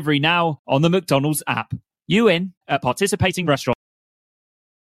McDelivery now on the McDonald's app. You in at participating restaurants.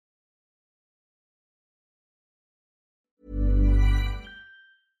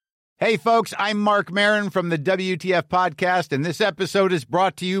 Hey, folks, I'm Mark Maron from the WTF Podcast, and this episode is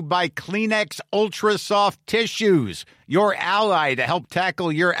brought to you by Kleenex Ultra Soft Tissues, your ally to help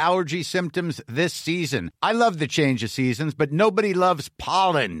tackle your allergy symptoms this season. I love the change of seasons, but nobody loves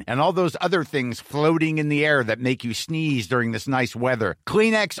pollen and all those other things floating in the air that make you sneeze during this nice weather.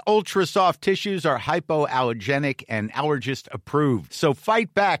 Kleenex Ultra Soft Tissues are hypoallergenic and allergist approved, so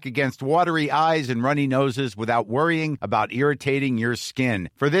fight back against watery eyes and runny noses without worrying about irritating your skin.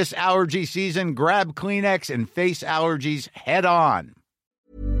 For this allergy season, grab Kleenex and face allergies head on.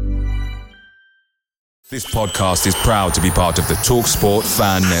 This podcast is proud to be part of the TalkSport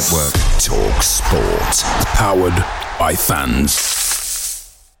Fan Network. TalkSport. Powered by fans.